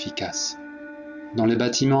psychotropes efficaces. Dans les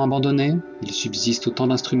bâtiments abandonnés, il subsiste autant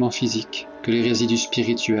d'instruments physiques que les résidus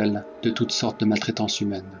spirituels de toutes sortes de maltraitances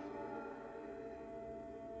humaines.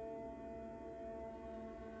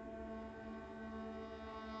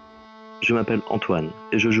 Je m'appelle Antoine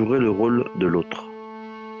et je jouerai le rôle de l'autre.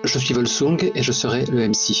 Je suis Volsung et je serai le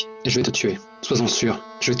MC. Et je vais te tuer. Sois-en sûr,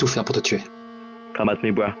 je vais tout faire pour te tuer. Come at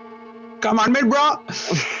me, bro. Come on, me bro.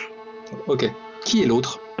 Ok. Qui est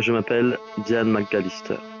l'autre? Je m'appelle Diane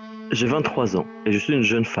McAllister. J'ai 23 ans et je suis une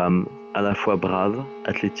jeune femme, à la fois brave,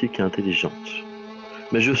 athlétique et intelligente.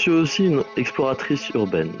 Mais je suis aussi une exploratrice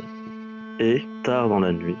urbaine. Et, tard dans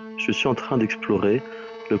la nuit, je suis en train d'explorer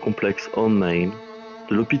le complexe Old Main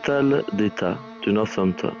de l'hôpital d'État de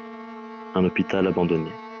Northampton, un hôpital abandonné.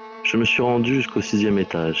 Je me suis rendu jusqu'au 6e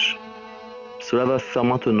étage. Cela va faire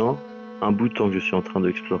maintenant un bout de temps que je suis en train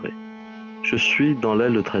d'explorer. Je suis dans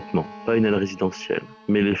l'aile de traitement, pas une aile résidentielle,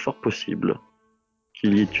 mais il est fort possible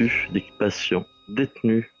qu'il y ait eu des patients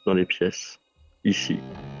détenus dans les pièces, ici,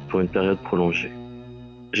 pour une période prolongée.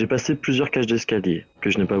 J'ai passé plusieurs cages d'escalier que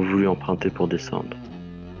je n'ai pas voulu emprunter pour descendre.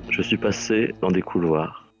 Je suis passé dans des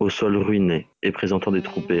couloirs, au sol ruiné et présentant des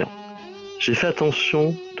trous béants. J'ai fait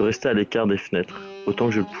attention de rester à l'écart des fenêtres autant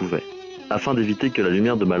que je le pouvais, afin d'éviter que la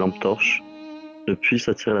lumière de ma lampe torche ne puisse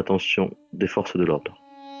attirer l'attention des forces de l'ordre.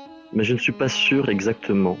 Mais je ne suis pas sûr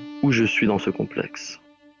exactement où je suis dans ce complexe.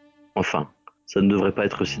 Enfin, ça ne devrait pas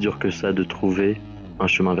être si dur que ça de trouver un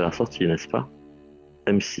chemin vers la sortie, n'est-ce pas?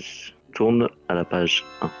 MC, tourne à la page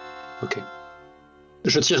 1. Ok.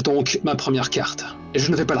 Je tire donc ma première carte, et je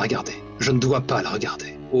ne vais pas la regarder. Je ne dois pas la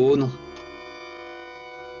regarder. Oh non.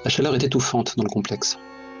 La chaleur est étouffante dans le complexe.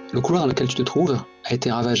 Le couloir dans lequel tu te trouves a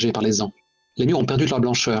été ravagé par les ans. Les murs ont perdu de leur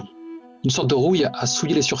blancheur. Une sorte de rouille a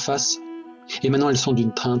souillé les surfaces, et maintenant elles sont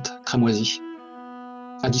d'une teinte cramoisie.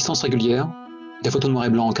 À distance régulière, des photos noir et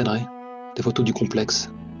blanc encadrées, des photos du complexe,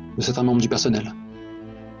 de certains membres du personnel.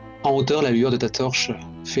 En hauteur, la lueur de ta torche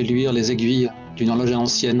fait luire les aiguilles d'une horloge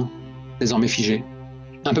ancienne, désormais figée.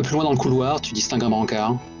 Un peu plus loin dans le couloir, tu distingues un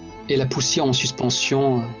brancard, et la poussière en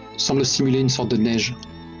suspension semble simuler une sorte de neige.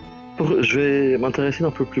 Je vais m'intéresser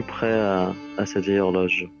d'un peu plus près à cette vieille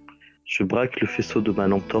horloge. Je braque le faisceau de ma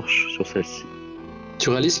lampe torche sur celle-ci. Tu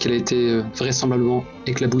réalises qu'elle a été vraisemblablement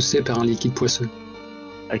éclaboussée par un liquide poisseux.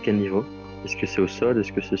 À quel niveau? Est-ce que c'est au sol?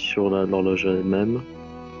 Est-ce que c'est sur l'horloge elle-même?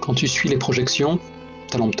 Quand tu suis les projections,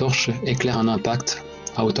 ta lampe torche éclaire un impact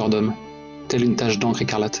à hauteur d'homme, telle une tache d'encre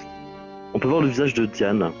écarlate. On peut voir le visage de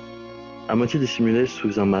Diane, à moitié dissimulé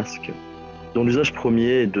sous un masque, dont l'usage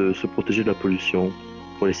premier est de se protéger de la pollution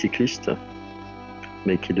pour les cyclistes,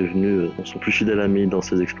 mais qui est devenu son plus fidèle ami dans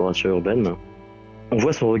ses explorations urbaines. On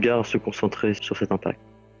voit son regard se concentrer sur cet impact.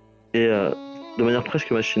 Et de manière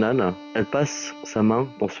presque machinale, elle passe sa main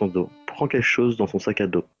dans son dos, prend quelque chose dans son sac à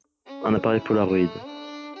dos, un appareil Polaroid.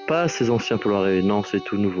 Pas ses anciens Polaroid, non, c'est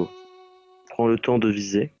tout nouveau. Prend le temps de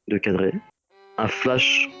viser, de cadrer. Un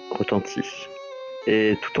flash retentit.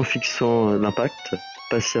 Et tout en fixant l'impact,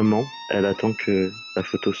 patiemment, elle attend que la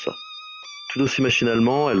photo sorte. Tout aussi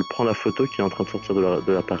machinalement, elle prend la photo qui est en train de sortir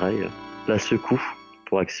de l'appareil, la secoue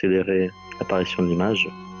pour accélérer l'apparition de l'image.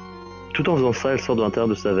 Tout en faisant ça, elle sort de l'intérieur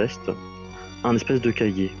de sa veste un espèce de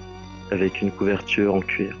cahier avec une couverture en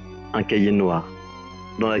cuir, un cahier noir,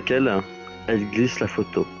 dans laquelle elle glisse la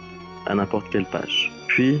photo à n'importe quelle page.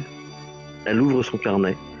 Puis, elle ouvre son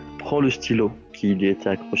carnet, prend le stylo qui lui était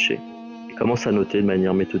accroché et commence à noter de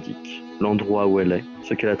manière méthodique l'endroit où elle est,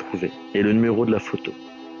 ce qu'elle a trouvé et le numéro de la photo.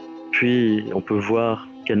 Puis, on peut voir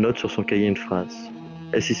qu'elle note sur son cahier une phrase.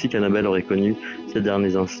 Est-ce ici qu'Annabelle aurait connu ces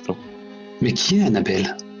derniers instants? Mais qui est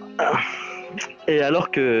Annabelle? Et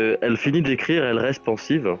alors qu'elle finit d'écrire, elle reste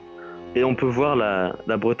pensive et on peut voir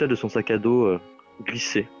la bretelle de son sac à dos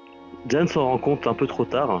glisser. Diane s'en rend compte un peu trop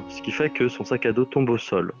tard, ce qui fait que son sac à dos tombe au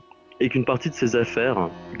sol et qu'une partie de ses affaires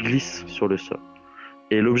glisse sur le sol.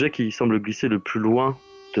 Et l'objet qui semble glisser le plus loin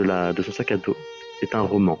de son sac à dos est un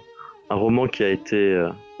roman. Un roman qui a été,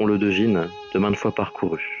 on le devine, de maintes fois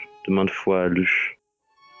parcouru, de maintes fois lu.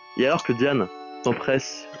 Et alors que Diane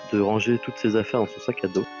s'empresse de ranger toutes ses affaires dans son sac à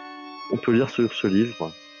dos, on peut lire sur ce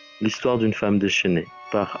livre l'histoire d'une femme déchaînée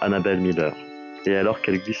par Annabelle Miller. Et alors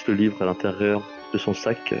qu'elle glisse le livre à l'intérieur de son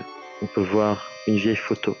sac, on peut voir une vieille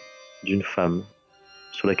photo d'une femme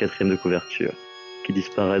sur la quatrième de couverture qui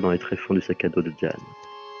disparaît dans les tréfonds du sac à dos de Diane.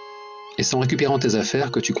 Et c'est en récupérant tes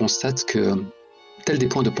affaires que tu constates que, tels des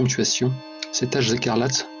points de ponctuation, ces taches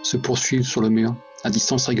écarlates se poursuivent sur le mur à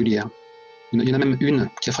distance régulière. Il y en a même une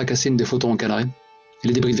qui a fracassé une des photos encadrées, et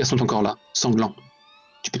les débris de verre sont encore là, sanglants.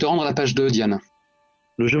 Tu peux te rendre à la page 2, Diane.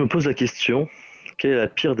 Le jeu me pose la question, quelle est la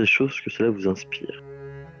pire des choses que cela vous inspire?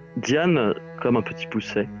 Diane, comme un petit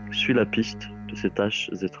pousset, suit la piste de ces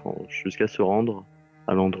taches étranges jusqu'à se rendre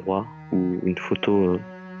à l'endroit où une photo...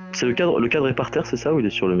 C'est le cadre est par terre, c'est ça, ou il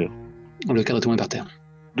est sur le mur? Le cadre est tombé par terre.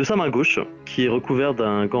 De sa main gauche, qui est recouverte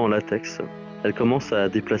d'un gant en latex, elle commence à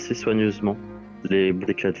déplacer soigneusement les bouts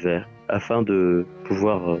d'éclats de verre afin de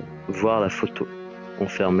pouvoir voir la photo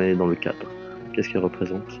enfermée dans le cadre. Qu'est-ce qu'elle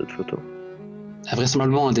représente, cette photo?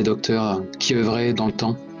 Vraisemblablement un des docteurs qui œuvrait dans le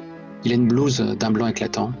temps. Il a une blouse d'un blanc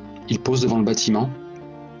éclatant. Il pose devant le bâtiment,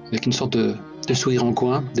 avec une sorte de sourire en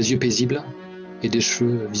coin, des yeux paisibles et des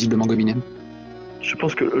cheveux visiblement gominés. Je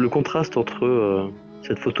pense que le contraste entre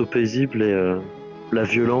cette photo paisible et la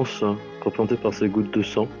violence représentée par ces gouttes de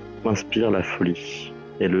sang m'inspire la folie.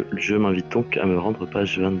 Et le jeu m'invite donc à me rendre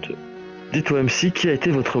page 22. Dites-moi MC, qui a été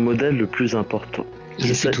votre modèle le plus important?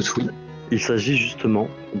 Je suis tout oui. Il s'agit justement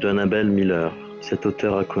d'Annabelle Miller, cette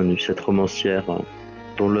auteure inconnue, cette romancière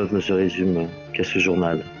dont l'œuvre ne se résume qu'à ce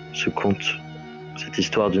journal, ce conte, cette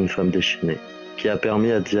histoire d'une femme déchaînée, qui a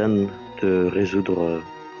permis à Diane de résoudre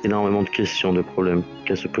énormément de questions, de problèmes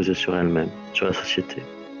qu'elle se posait sur elle-même, sur la société.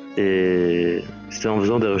 Et c'était en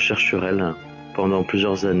faisant des recherches sur elle pendant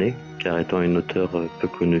plusieurs années, car étant une auteure peu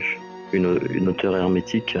connue, une auteure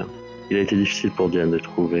hermétique, il a été difficile pour Diane de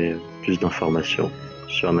trouver plus d'informations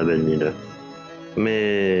sur Annabelle Miller.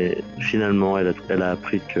 Mais finalement, elle a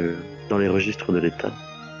appris que dans les registres de l'État,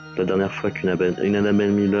 la dernière fois qu'une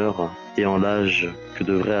Annabelle Miller est en l'âge que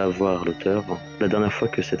devrait avoir l'auteur, la dernière fois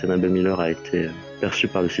que cette Annabelle Miller a été perçue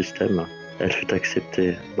par le système, elle fut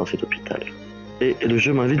acceptée dans cet hôpital. Et le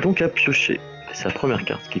jeu m'invite donc à piocher. C'est la première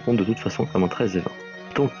carte qui compte de toute façon comme un 13 et 20.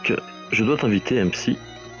 Donc, je dois t'inviter, MC,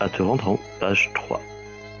 à te rendre en page 3.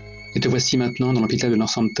 Et te voici maintenant dans l'hôpital de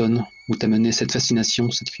Northampton, où t'a mené cette fascination,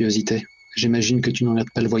 cette curiosité. J'imagine que tu n'en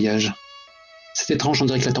regrettes pas le voyage. C'est étrange, on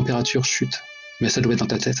dirait que la température chute, mais ça doit être dans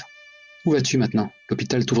ta tête. Où vas-tu maintenant?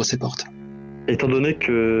 L'hôpital t'ouvre ses portes. Étant donné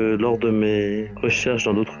que lors de mes recherches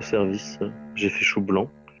dans d'autres services, j'ai fait chou blanc,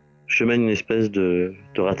 Je mène une espèce de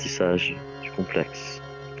ratissage du complexe.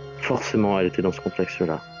 Forcément, elle était dans ce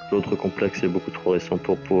complexe-là. L'autre complexe est beaucoup trop récent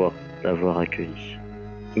pour pouvoir l'avoir accueilli.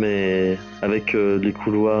 Mais avec les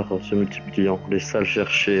couloirs se multipliant, les salles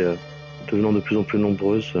cherchées devenant de plus en plus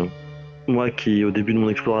nombreuses, moi qui au début de mon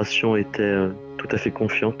exploration était tout à fait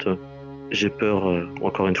confiante, j'ai peur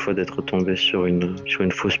encore une fois d'être tombé sur une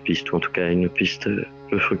fausse piste, ou en tout cas une piste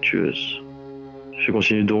peu fructueuse. Je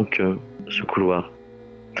continue donc ce couloir,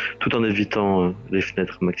 tout en évitant les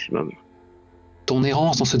fenêtres au maximum. Ton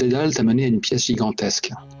errance dans ce dédale t'a mené à une pièce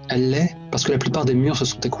gigantesque. Elle l'est parce que la plupart des murs se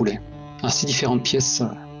sont écoulés. Ainsi, différentes pièces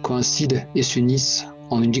coïncident et s'unissent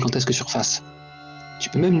en une gigantesque surface. Tu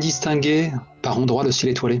peux même distinguer par endroits le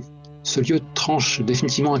ciel étoilé. Ce lieu tranche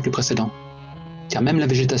définitivement avec le précédent, car même la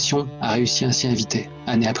végétation a réussi à s'y inviter,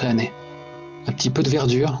 année après année. Un petit peu de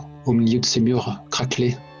verdure au milieu de ces murs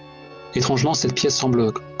craquelés. Étrangement, cette pièce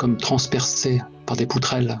semble comme transpercée par des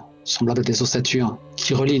poutrelles semblables à des ossatures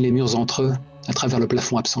qui relient les murs entre eux à travers le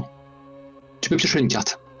plafond absent. Tu peux piocher une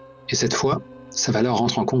carte, et cette fois, sa valeur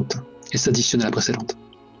rentre en compte et s'additionne à la précédente.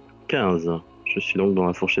 15. Je suis donc dans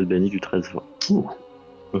la fourchette bénie du 13-20.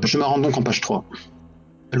 Je me rends donc en page 3.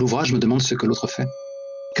 L'ouvrage me demande ce que l'autre fait.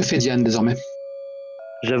 Que fait Diane désormais?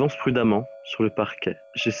 J'avance prudemment sur le parquet.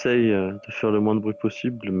 J'essaye de faire le moins de bruit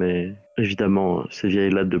possible, mais évidemment, ces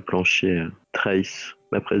vieilles lattes de plancher trahissent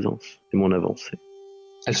ma présence et mon avancée.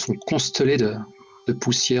 Elles sont constellées de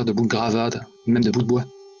poussière, de bouts de gravats, même de bouts de bois.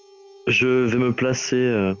 Je vais me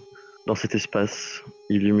placer dans cet espace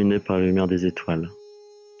illuminé par la lumière des étoiles.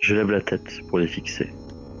 Je lève la tête pour les fixer.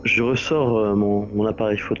 Je ressors mon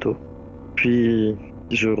appareil photo, puis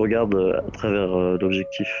je regarde à travers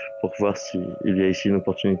l'objectif pour voir s'il y a ici une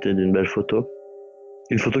opportunité d'une belle photo.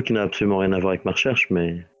 Une photo qui n'a absolument rien à voir avec ma recherche,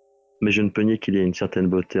 mais je ne peux nier qu'il y ait une certaine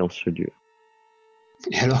beauté en ce lieu.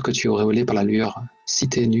 Et alors que tu es auréolé par la lueur si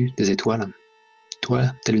ténue des étoiles, toi,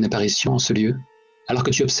 telle une apparition en ce lieu, alors que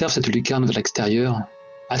tu observes cette lucarne de l'extérieur,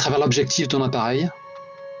 à travers l'objectif de ton appareil,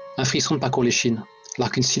 un frisson te parcourt l'échine,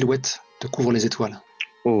 alors qu'une silhouette te couvre les étoiles.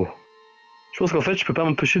 Oh, je pense qu'en fait, je peux pas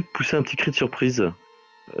m'empêcher de pousser un petit cri de surprise.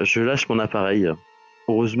 Je lâche mon appareil.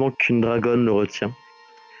 Heureusement qu'une dragonne le retient.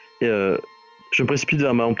 Et je me précipite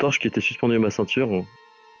vers ma lampe torche qui était suspendue à ma ceinture.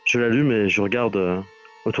 Je l'allume et je regarde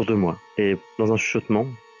autour de moi. Et dans un chuchotement,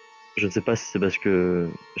 je ne sais pas si c'est parce que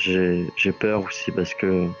j'ai peur ou si parce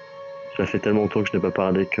que cela fait tellement longtemps que je n'ai pas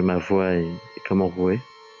parlé que ma voix est comme enrouée.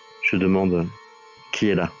 Je demande qui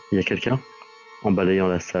est là. Il y a quelqu'un? En balayant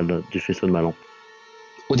la salle du faisceau de ma lampe.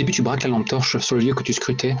 Au début, tu braques la lampe torche sur le lieu que tu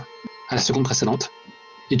scrutais à la seconde précédente,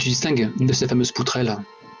 et tu distingues une de ces fameuses poutrelles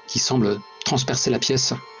qui semble transpercer la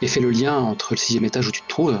pièce et fait le lien entre le 6e étage où tu te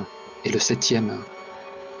trouves et le 7e.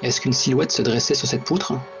 Est-ce qu'une silhouette se dressait sur cette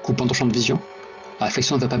poutre, coupant ton champ de vision? La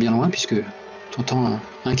réflexion ne va pas bien loin puisque tu entends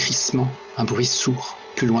un crissement, un bruit sourd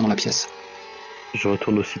plus loin dans la pièce. Je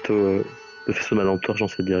retourne aussitôt le faisceau de ma lampe torche dans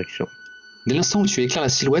cette direction. Dès l'instant où tu éclaires la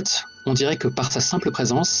silhouette, on dirait que par sa simple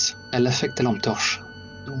présence, elle affecte ta lampe torche,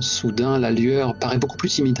 dont soudain la lueur paraît beaucoup plus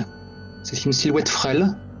timide. C'est une silhouette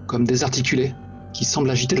frêle, comme désarticulée, qui semble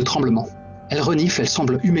agiter le tremblement. Elle renifle, elle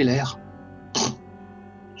semble humer l'air.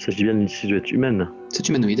 Il s'agit bien d'une silhouette humaine. C'est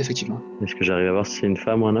humanoïde, effectivement. Est-ce que j'arrive à voir si c'est une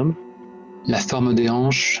femme ou un homme? La forme des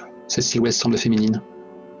hanches, cette silhouette semble féminine.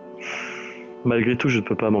 Malgré tout, je ne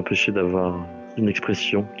peux pas m'empêcher d'avoir une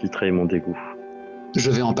expression qui trahit mon dégoût.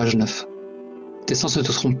 Je vais en page 9. Tes sens ne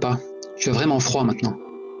te trompent pas. Tu as vraiment froid maintenant.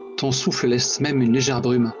 Ton souffle laisse même une légère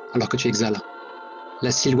brume alors que tu exhales. La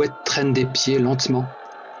silhouette traîne des pieds lentement.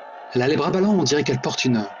 Elle a les bras ballants, on dirait qu'elle porte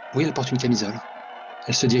une... Oui, elle porte une camisole.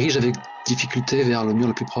 Elle se dirige avec difficulté vers le mur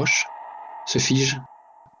le plus proche, se fige,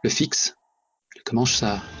 le fixe. Elle commence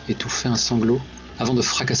à étouffer un sanglot avant de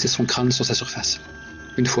fracasser son crâne sur sa surface.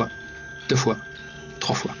 Une fois, 2 fois,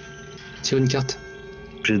 3 fois. Tire une carte.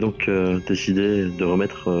 J'ai donc décidé de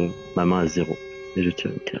remettre ma main à zéro. Et je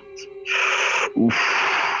tire une carte. Ouf.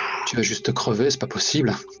 Tu vas juste crever, c'est pas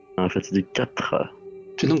possible. Un fatidique 4.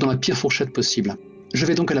 Tu es donc dans la pire fourchette possible. Je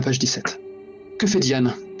vais donc à la page 17. Que fait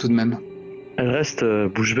Diane, tout de même? Elle reste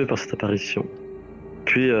bouche bée par cette apparition.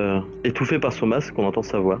 Puis, étouffée par son masque, on entend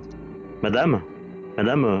sa voix. Madame?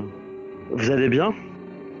 Madame, vous allez bien?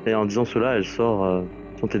 Et en disant cela, elle sort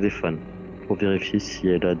son téléphone pour vérifier si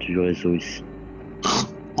elle a du réseau ici.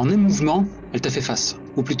 En un mouvement, elle t'a fait face,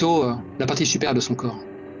 ou plutôt la partie supérieure de son corps.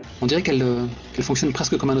 On dirait qu'elle fonctionne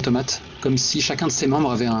presque comme un automate, comme si chacun de ses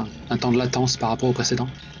membres avait un temps de latence par rapport au précédent.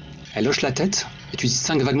 Elle hoche la tête, et tu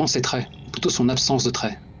distingues vaguement ses traits, ou plutôt son absence de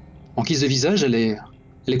traits. En guise de visage, elle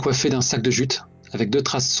est coiffée d'un sac de jute, avec 2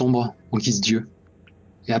 traces sombres en guise d'yeux.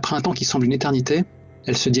 Et après un temps qui semble une éternité,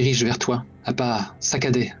 elle se dirige vers toi, à pas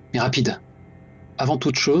saccadé, mais rapide. avant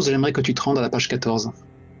toute chose, j'aimerais que tu te rendes à la page 14.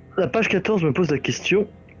 La page 14 me pose la question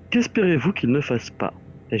 « Qu'espérez-vous qu'il ne fasse pas ?»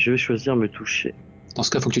 Et je vais choisir me toucher. Dans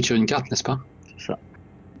ce cas, il faut que tu tires une carte, n'est-ce pas? C'est ça.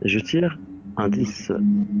 Et je tire un 10.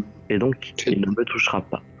 Et donc, Tu es- il ne me touchera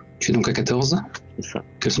pas. Tu es donc à 14. C'est ça.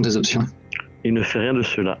 Quelles sont tes options? Il ne fait rien de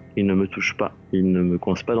cela. Il ne me touche pas. Il ne me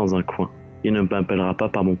coince pas dans un coin. Il ne m'appellera pas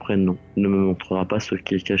par mon prénom. Il ne me montrera pas ce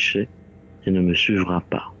qui est caché. Il ne me suivra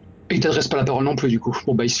pas. Et il t'adresse pas la parole non plus, du coup.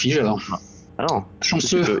 Bon, bah, il se fige alors. Alors,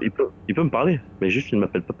 Chanceux. il peut me parler, mais juste il ne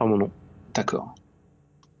m'appelle pas par mon nom. D'accord.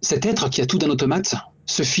 Cet être qui a tout d'un automate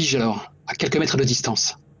se fige alors, à quelques mètres de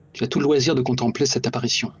distance. Tu as tout le loisir de contempler cette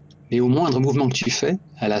apparition. Mais au moindre mouvement que tu fais,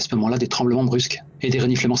 elle a à ce moment-là des tremblements brusques et des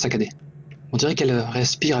reniflements saccadés. On dirait qu'elle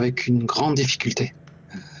respire avec une grande difficulté.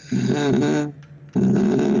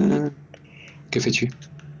 Que fais-tu?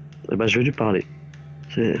 Eh ben, je vais lui parler.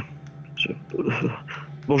 C'est... je-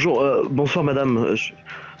 Bonjour, bonsoir madame.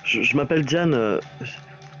 Je m'appelle Diane.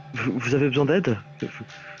 Vous avez besoin d'aide?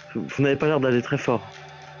 Vous n'avez pas l'air d'aller très fort.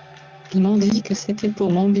 Ils m'ont dit que c'était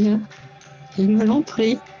pour mon bien. Ils me l'ont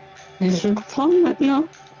pris. Et je le prends maintenant.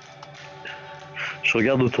 Je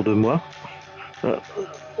regarde autour de moi.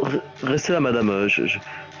 Restez là madame,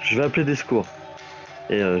 je vais appeler des secours.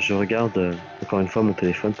 Et je regarde encore une fois mon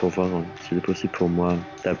téléphone pour voir s'il est possible pour moi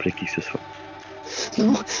d'appeler qui que ce soit.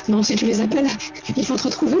 Non, non, si tu les appelles, ils vont te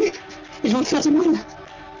retrouver. Ils vont te faire du mal.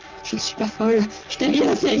 Je ne suis pas folle. Je n'ai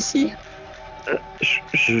rien à faire ici.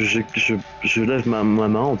 Je lève ma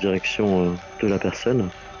main en direction de la personne.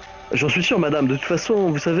 J'en suis sûr, madame. De toute façon,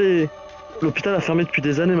 vous savez, l'hôpital a fermé depuis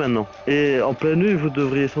des années maintenant. Et en pleine nuit, vous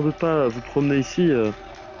devriez sans doute pas vous promener ici.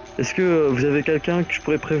 Est-ce que vous avez quelqu'un que je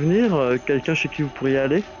pourrais prévenir? Quelqu'un chez qui vous pourriez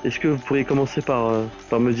aller? Est-ce que vous pourriez commencer par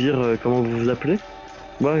me dire comment vous vous appelez?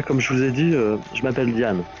 Moi, comme je vous ai dit, je m'appelle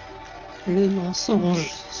Diane. Le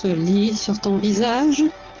mensonge se lit sur ton visage.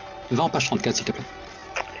 Va en page 34, s'il te plaît.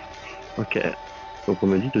 Ok. Donc on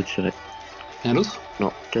me dit de tirer. Rien d'autre?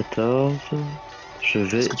 Non, 14. Je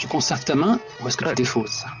vais... Est-ce que tu conserves ta main ou est-ce que tu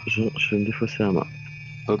défausses? Je vais me défausser la main.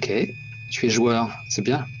 Ok. Tu es joueur, c'est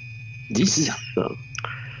bien. 10. 10.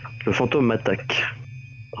 Le fantôme m'attaque.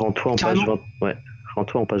 Rends-toi en page Carrément. 20. Ouais.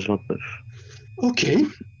 Rends-toi en page 29. Ok.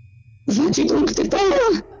 Vas-tu donc te taire?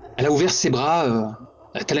 Elle a ouvert ses bras,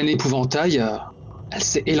 tel un épouvantail. Elle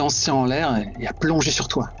s'est élancée en l'air et a plongé sur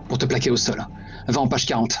toi pour te plaquer au sol. Va en page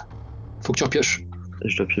 40. Faut que tu repioches. Et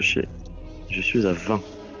je dois piocher. Je suis à 20.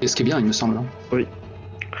 Et ce qui est bien, il me semble. Oui.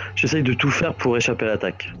 J'essaye de tout faire pour échapper à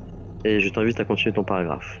l'attaque. Et je t'invite à continuer ton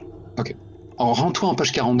paragraphe. Ok. Alors rends-toi en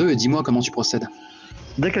page 42 et dis-moi comment tu procèdes.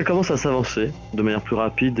 Dès qu'elle commence à s'avancer, de manière plus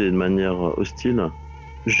rapide et de manière hostile,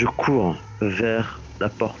 je cours vers la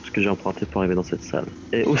porte que j'ai empruntée pour arriver dans cette salle.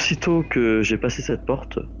 Et aussitôt que j'ai passé cette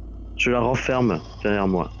porte, je la referme derrière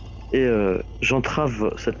moi. Et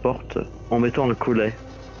j'entrave cette porte en mettant un collet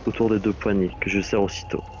autour des deux poignées que je serre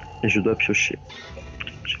aussitôt. Et je dois piocher.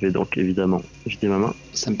 Je vais donc évidemment vider ma main,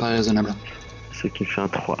 Ça me paraît raisonnable. ce qui me fait un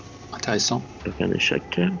 3. Intéressant. Donc un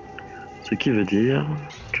échec. Ce qui veut dire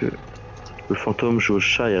que le fantôme joue au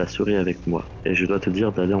chat et à la souris avec moi. Et je dois te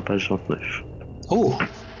dire d'aller en page 29. Oh,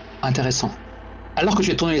 intéressant. Alors que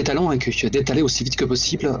tu as tourné les talons et que tu as détalé aussi vite que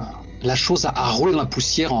possible, la chose a roulé dans la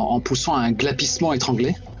poussière en poussant un glapissement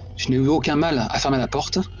étranglé. Tu n'as eu aucun mal à fermer la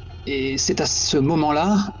porte. Et c'est à ce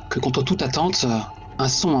moment-là que, contre toute attente, un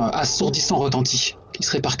son assourdissant retentit, qui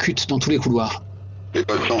se répercute dans tous les couloirs. Les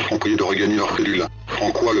patients sont priés de regagner leur cellule,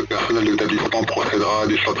 en quoi le personnel de l'établissement procédera à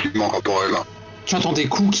des châtiments corporels. Tu entends des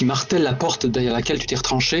coups qui martèlent la porte derrière laquelle tu t'es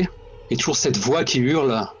retranché, et toujours cette voix qui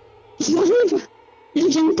hurle. Ils arrivent. Ils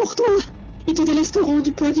viennent pour toi. Ils te délesteront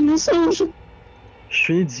du poids du mensonge. Je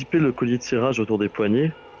finis de zipper le collier de serrage autour des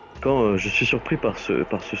poignets quand je suis surpris par ce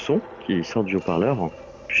son qui sort du haut-parleur.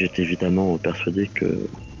 J'étais évidemment persuadé que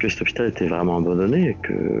cet hôpital était vraiment abandonné et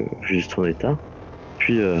que vu son état.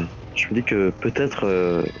 Puis je me dis que peut-être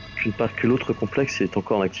que l'autre complexe est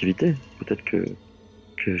encore en activité. Peut-être que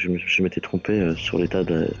je m'étais trompé sur l'état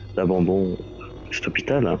d'abandon de cet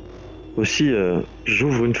hôpital. Aussi,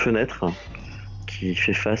 j'ouvre une fenêtre qui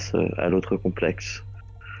fait face à l'autre complexe.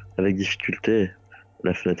 Avec difficulté,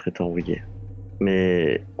 la fenêtre est enrouillée.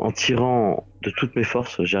 Mais en tirant de toutes mes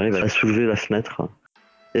forces, j'arrive à soulever la fenêtre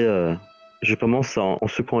et je commence en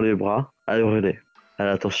secouant les bras à hurler à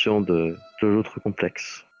l'attention de l'autre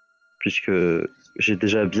complexe. Puisque j'ai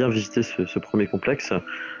déjà bien visité ce premier complexe,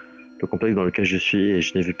 le complexe dans lequel je suis, et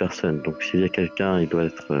je n'ai vu personne. Donc s'il y a quelqu'un, il doit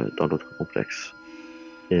être dans l'autre complexe.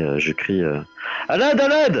 Et je crie à l'aide, à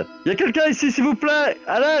l'aide! Il y a quelqu'un ici, s'il vous plaît!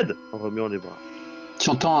 À l'aide! En remuant les bras. Tu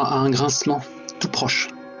entends un grincement, tout proche,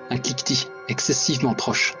 un cliquetis excessivement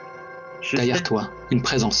proche. Derrière toi, une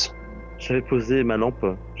présence. J'avais posé ma lampe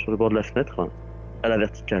sur le bord de la fenêtre à la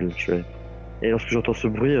verticale. Et lorsque j'entends ce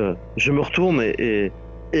bruit, je me retourne et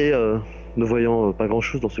ne voyant pas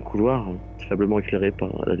grand-chose dans ce couloir, faiblement éclairé par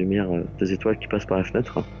la lumière des étoiles qui passent par la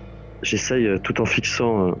fenêtre, j'essaye, tout en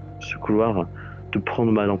fixant ce couloir, de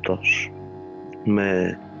prendre ma lampe torche.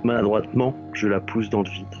 Mais maladroitement, je la pousse dans le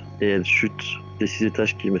vide et elle chute des 6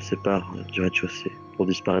 étages qui me séparent du rez-de-chaussée pour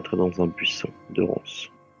disparaître dans un buisson de ronces.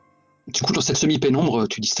 Du coup, dans cette semi-pénombre,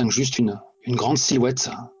 tu distingues juste une grande silhouette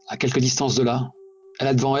à quelques distances de là. Elle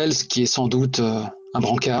a devant elle ce qui est sans doute un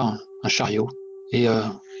brancard, un chariot. Et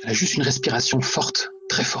elle a juste une respiration forte,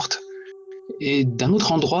 très forte. Et d'un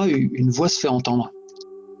autre endroit, une voix se fait entendre.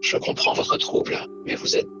 Je comprends votre trouble, mais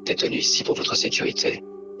vous êtes détenu ici pour votre sécurité.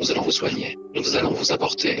 Nous allons vous soigner. Nous allons vous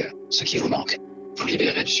apporter ce qui vous manque. Vous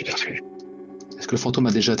libérer du superflu. Est-ce que le fantôme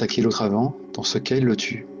a déjà attaqué l'autre avant? Dans ce cas, il le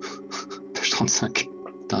tue. Page 35.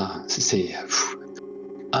 Putain, c'est...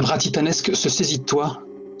 Un bras titanesque se saisit de toi,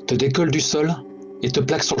 te décolle du sol et te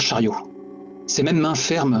plaque sur le chariot. Ses mêmes mains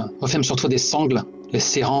fermes referment sur toi des sangles, les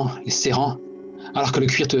serrant, alors que le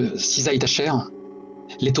cuir te cisaille ta chair.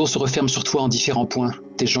 L'étau se referme sur toi en différents points,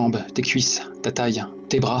 tes jambes, tes cuisses, ta taille,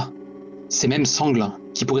 tes bras. Ces mêmes sangles,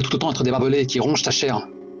 qui pourraient tout autant être des barbelés, qui rongent ta chair.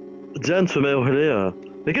 Diane se met à hurler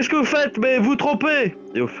mais qu'est-ce que vous faites? Mais vous trompez!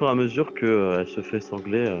 Et au fur et à mesure que elle se fait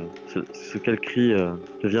sangler, ce qu'elle crie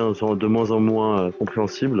devient de moins en moins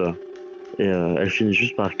compréhensible. Et elle finit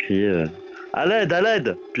juste par crier à l'aide, à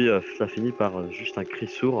l'aide! Puis ça finit par juste un cri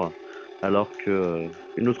sourd, alors que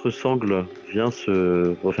une autre sangle vient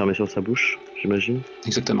se refermer sur sa bouche, j'imagine.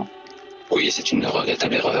 Exactement. Oui, c'est une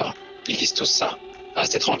regrettable erreur. Ils disent tous ça.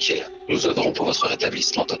 Restez tranquille. Nous œuvrons pour votre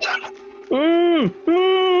rétablissement total.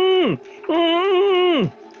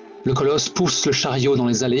 Le colosse pousse le chariot dans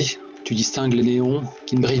les allées. Tu distingues les néons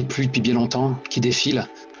qui ne brillent plus depuis bien longtemps, qui défilent,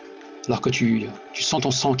 alors que tu sens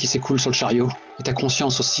ton sang qui s'écoule sur le chariot, et ta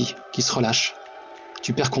conscience aussi qui se relâche.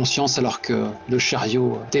 Tu perds conscience alors que le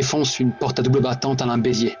chariot défonce une porte à double battante à un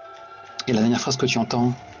bélier. Et la dernière phrase que tu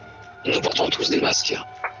entends... Nous portons tous des masques.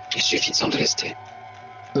 Il suffit de s'en délester.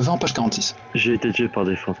 20 page 46. J'ai été tué par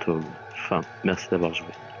des fantômes. Enfin, merci d'avoir joué.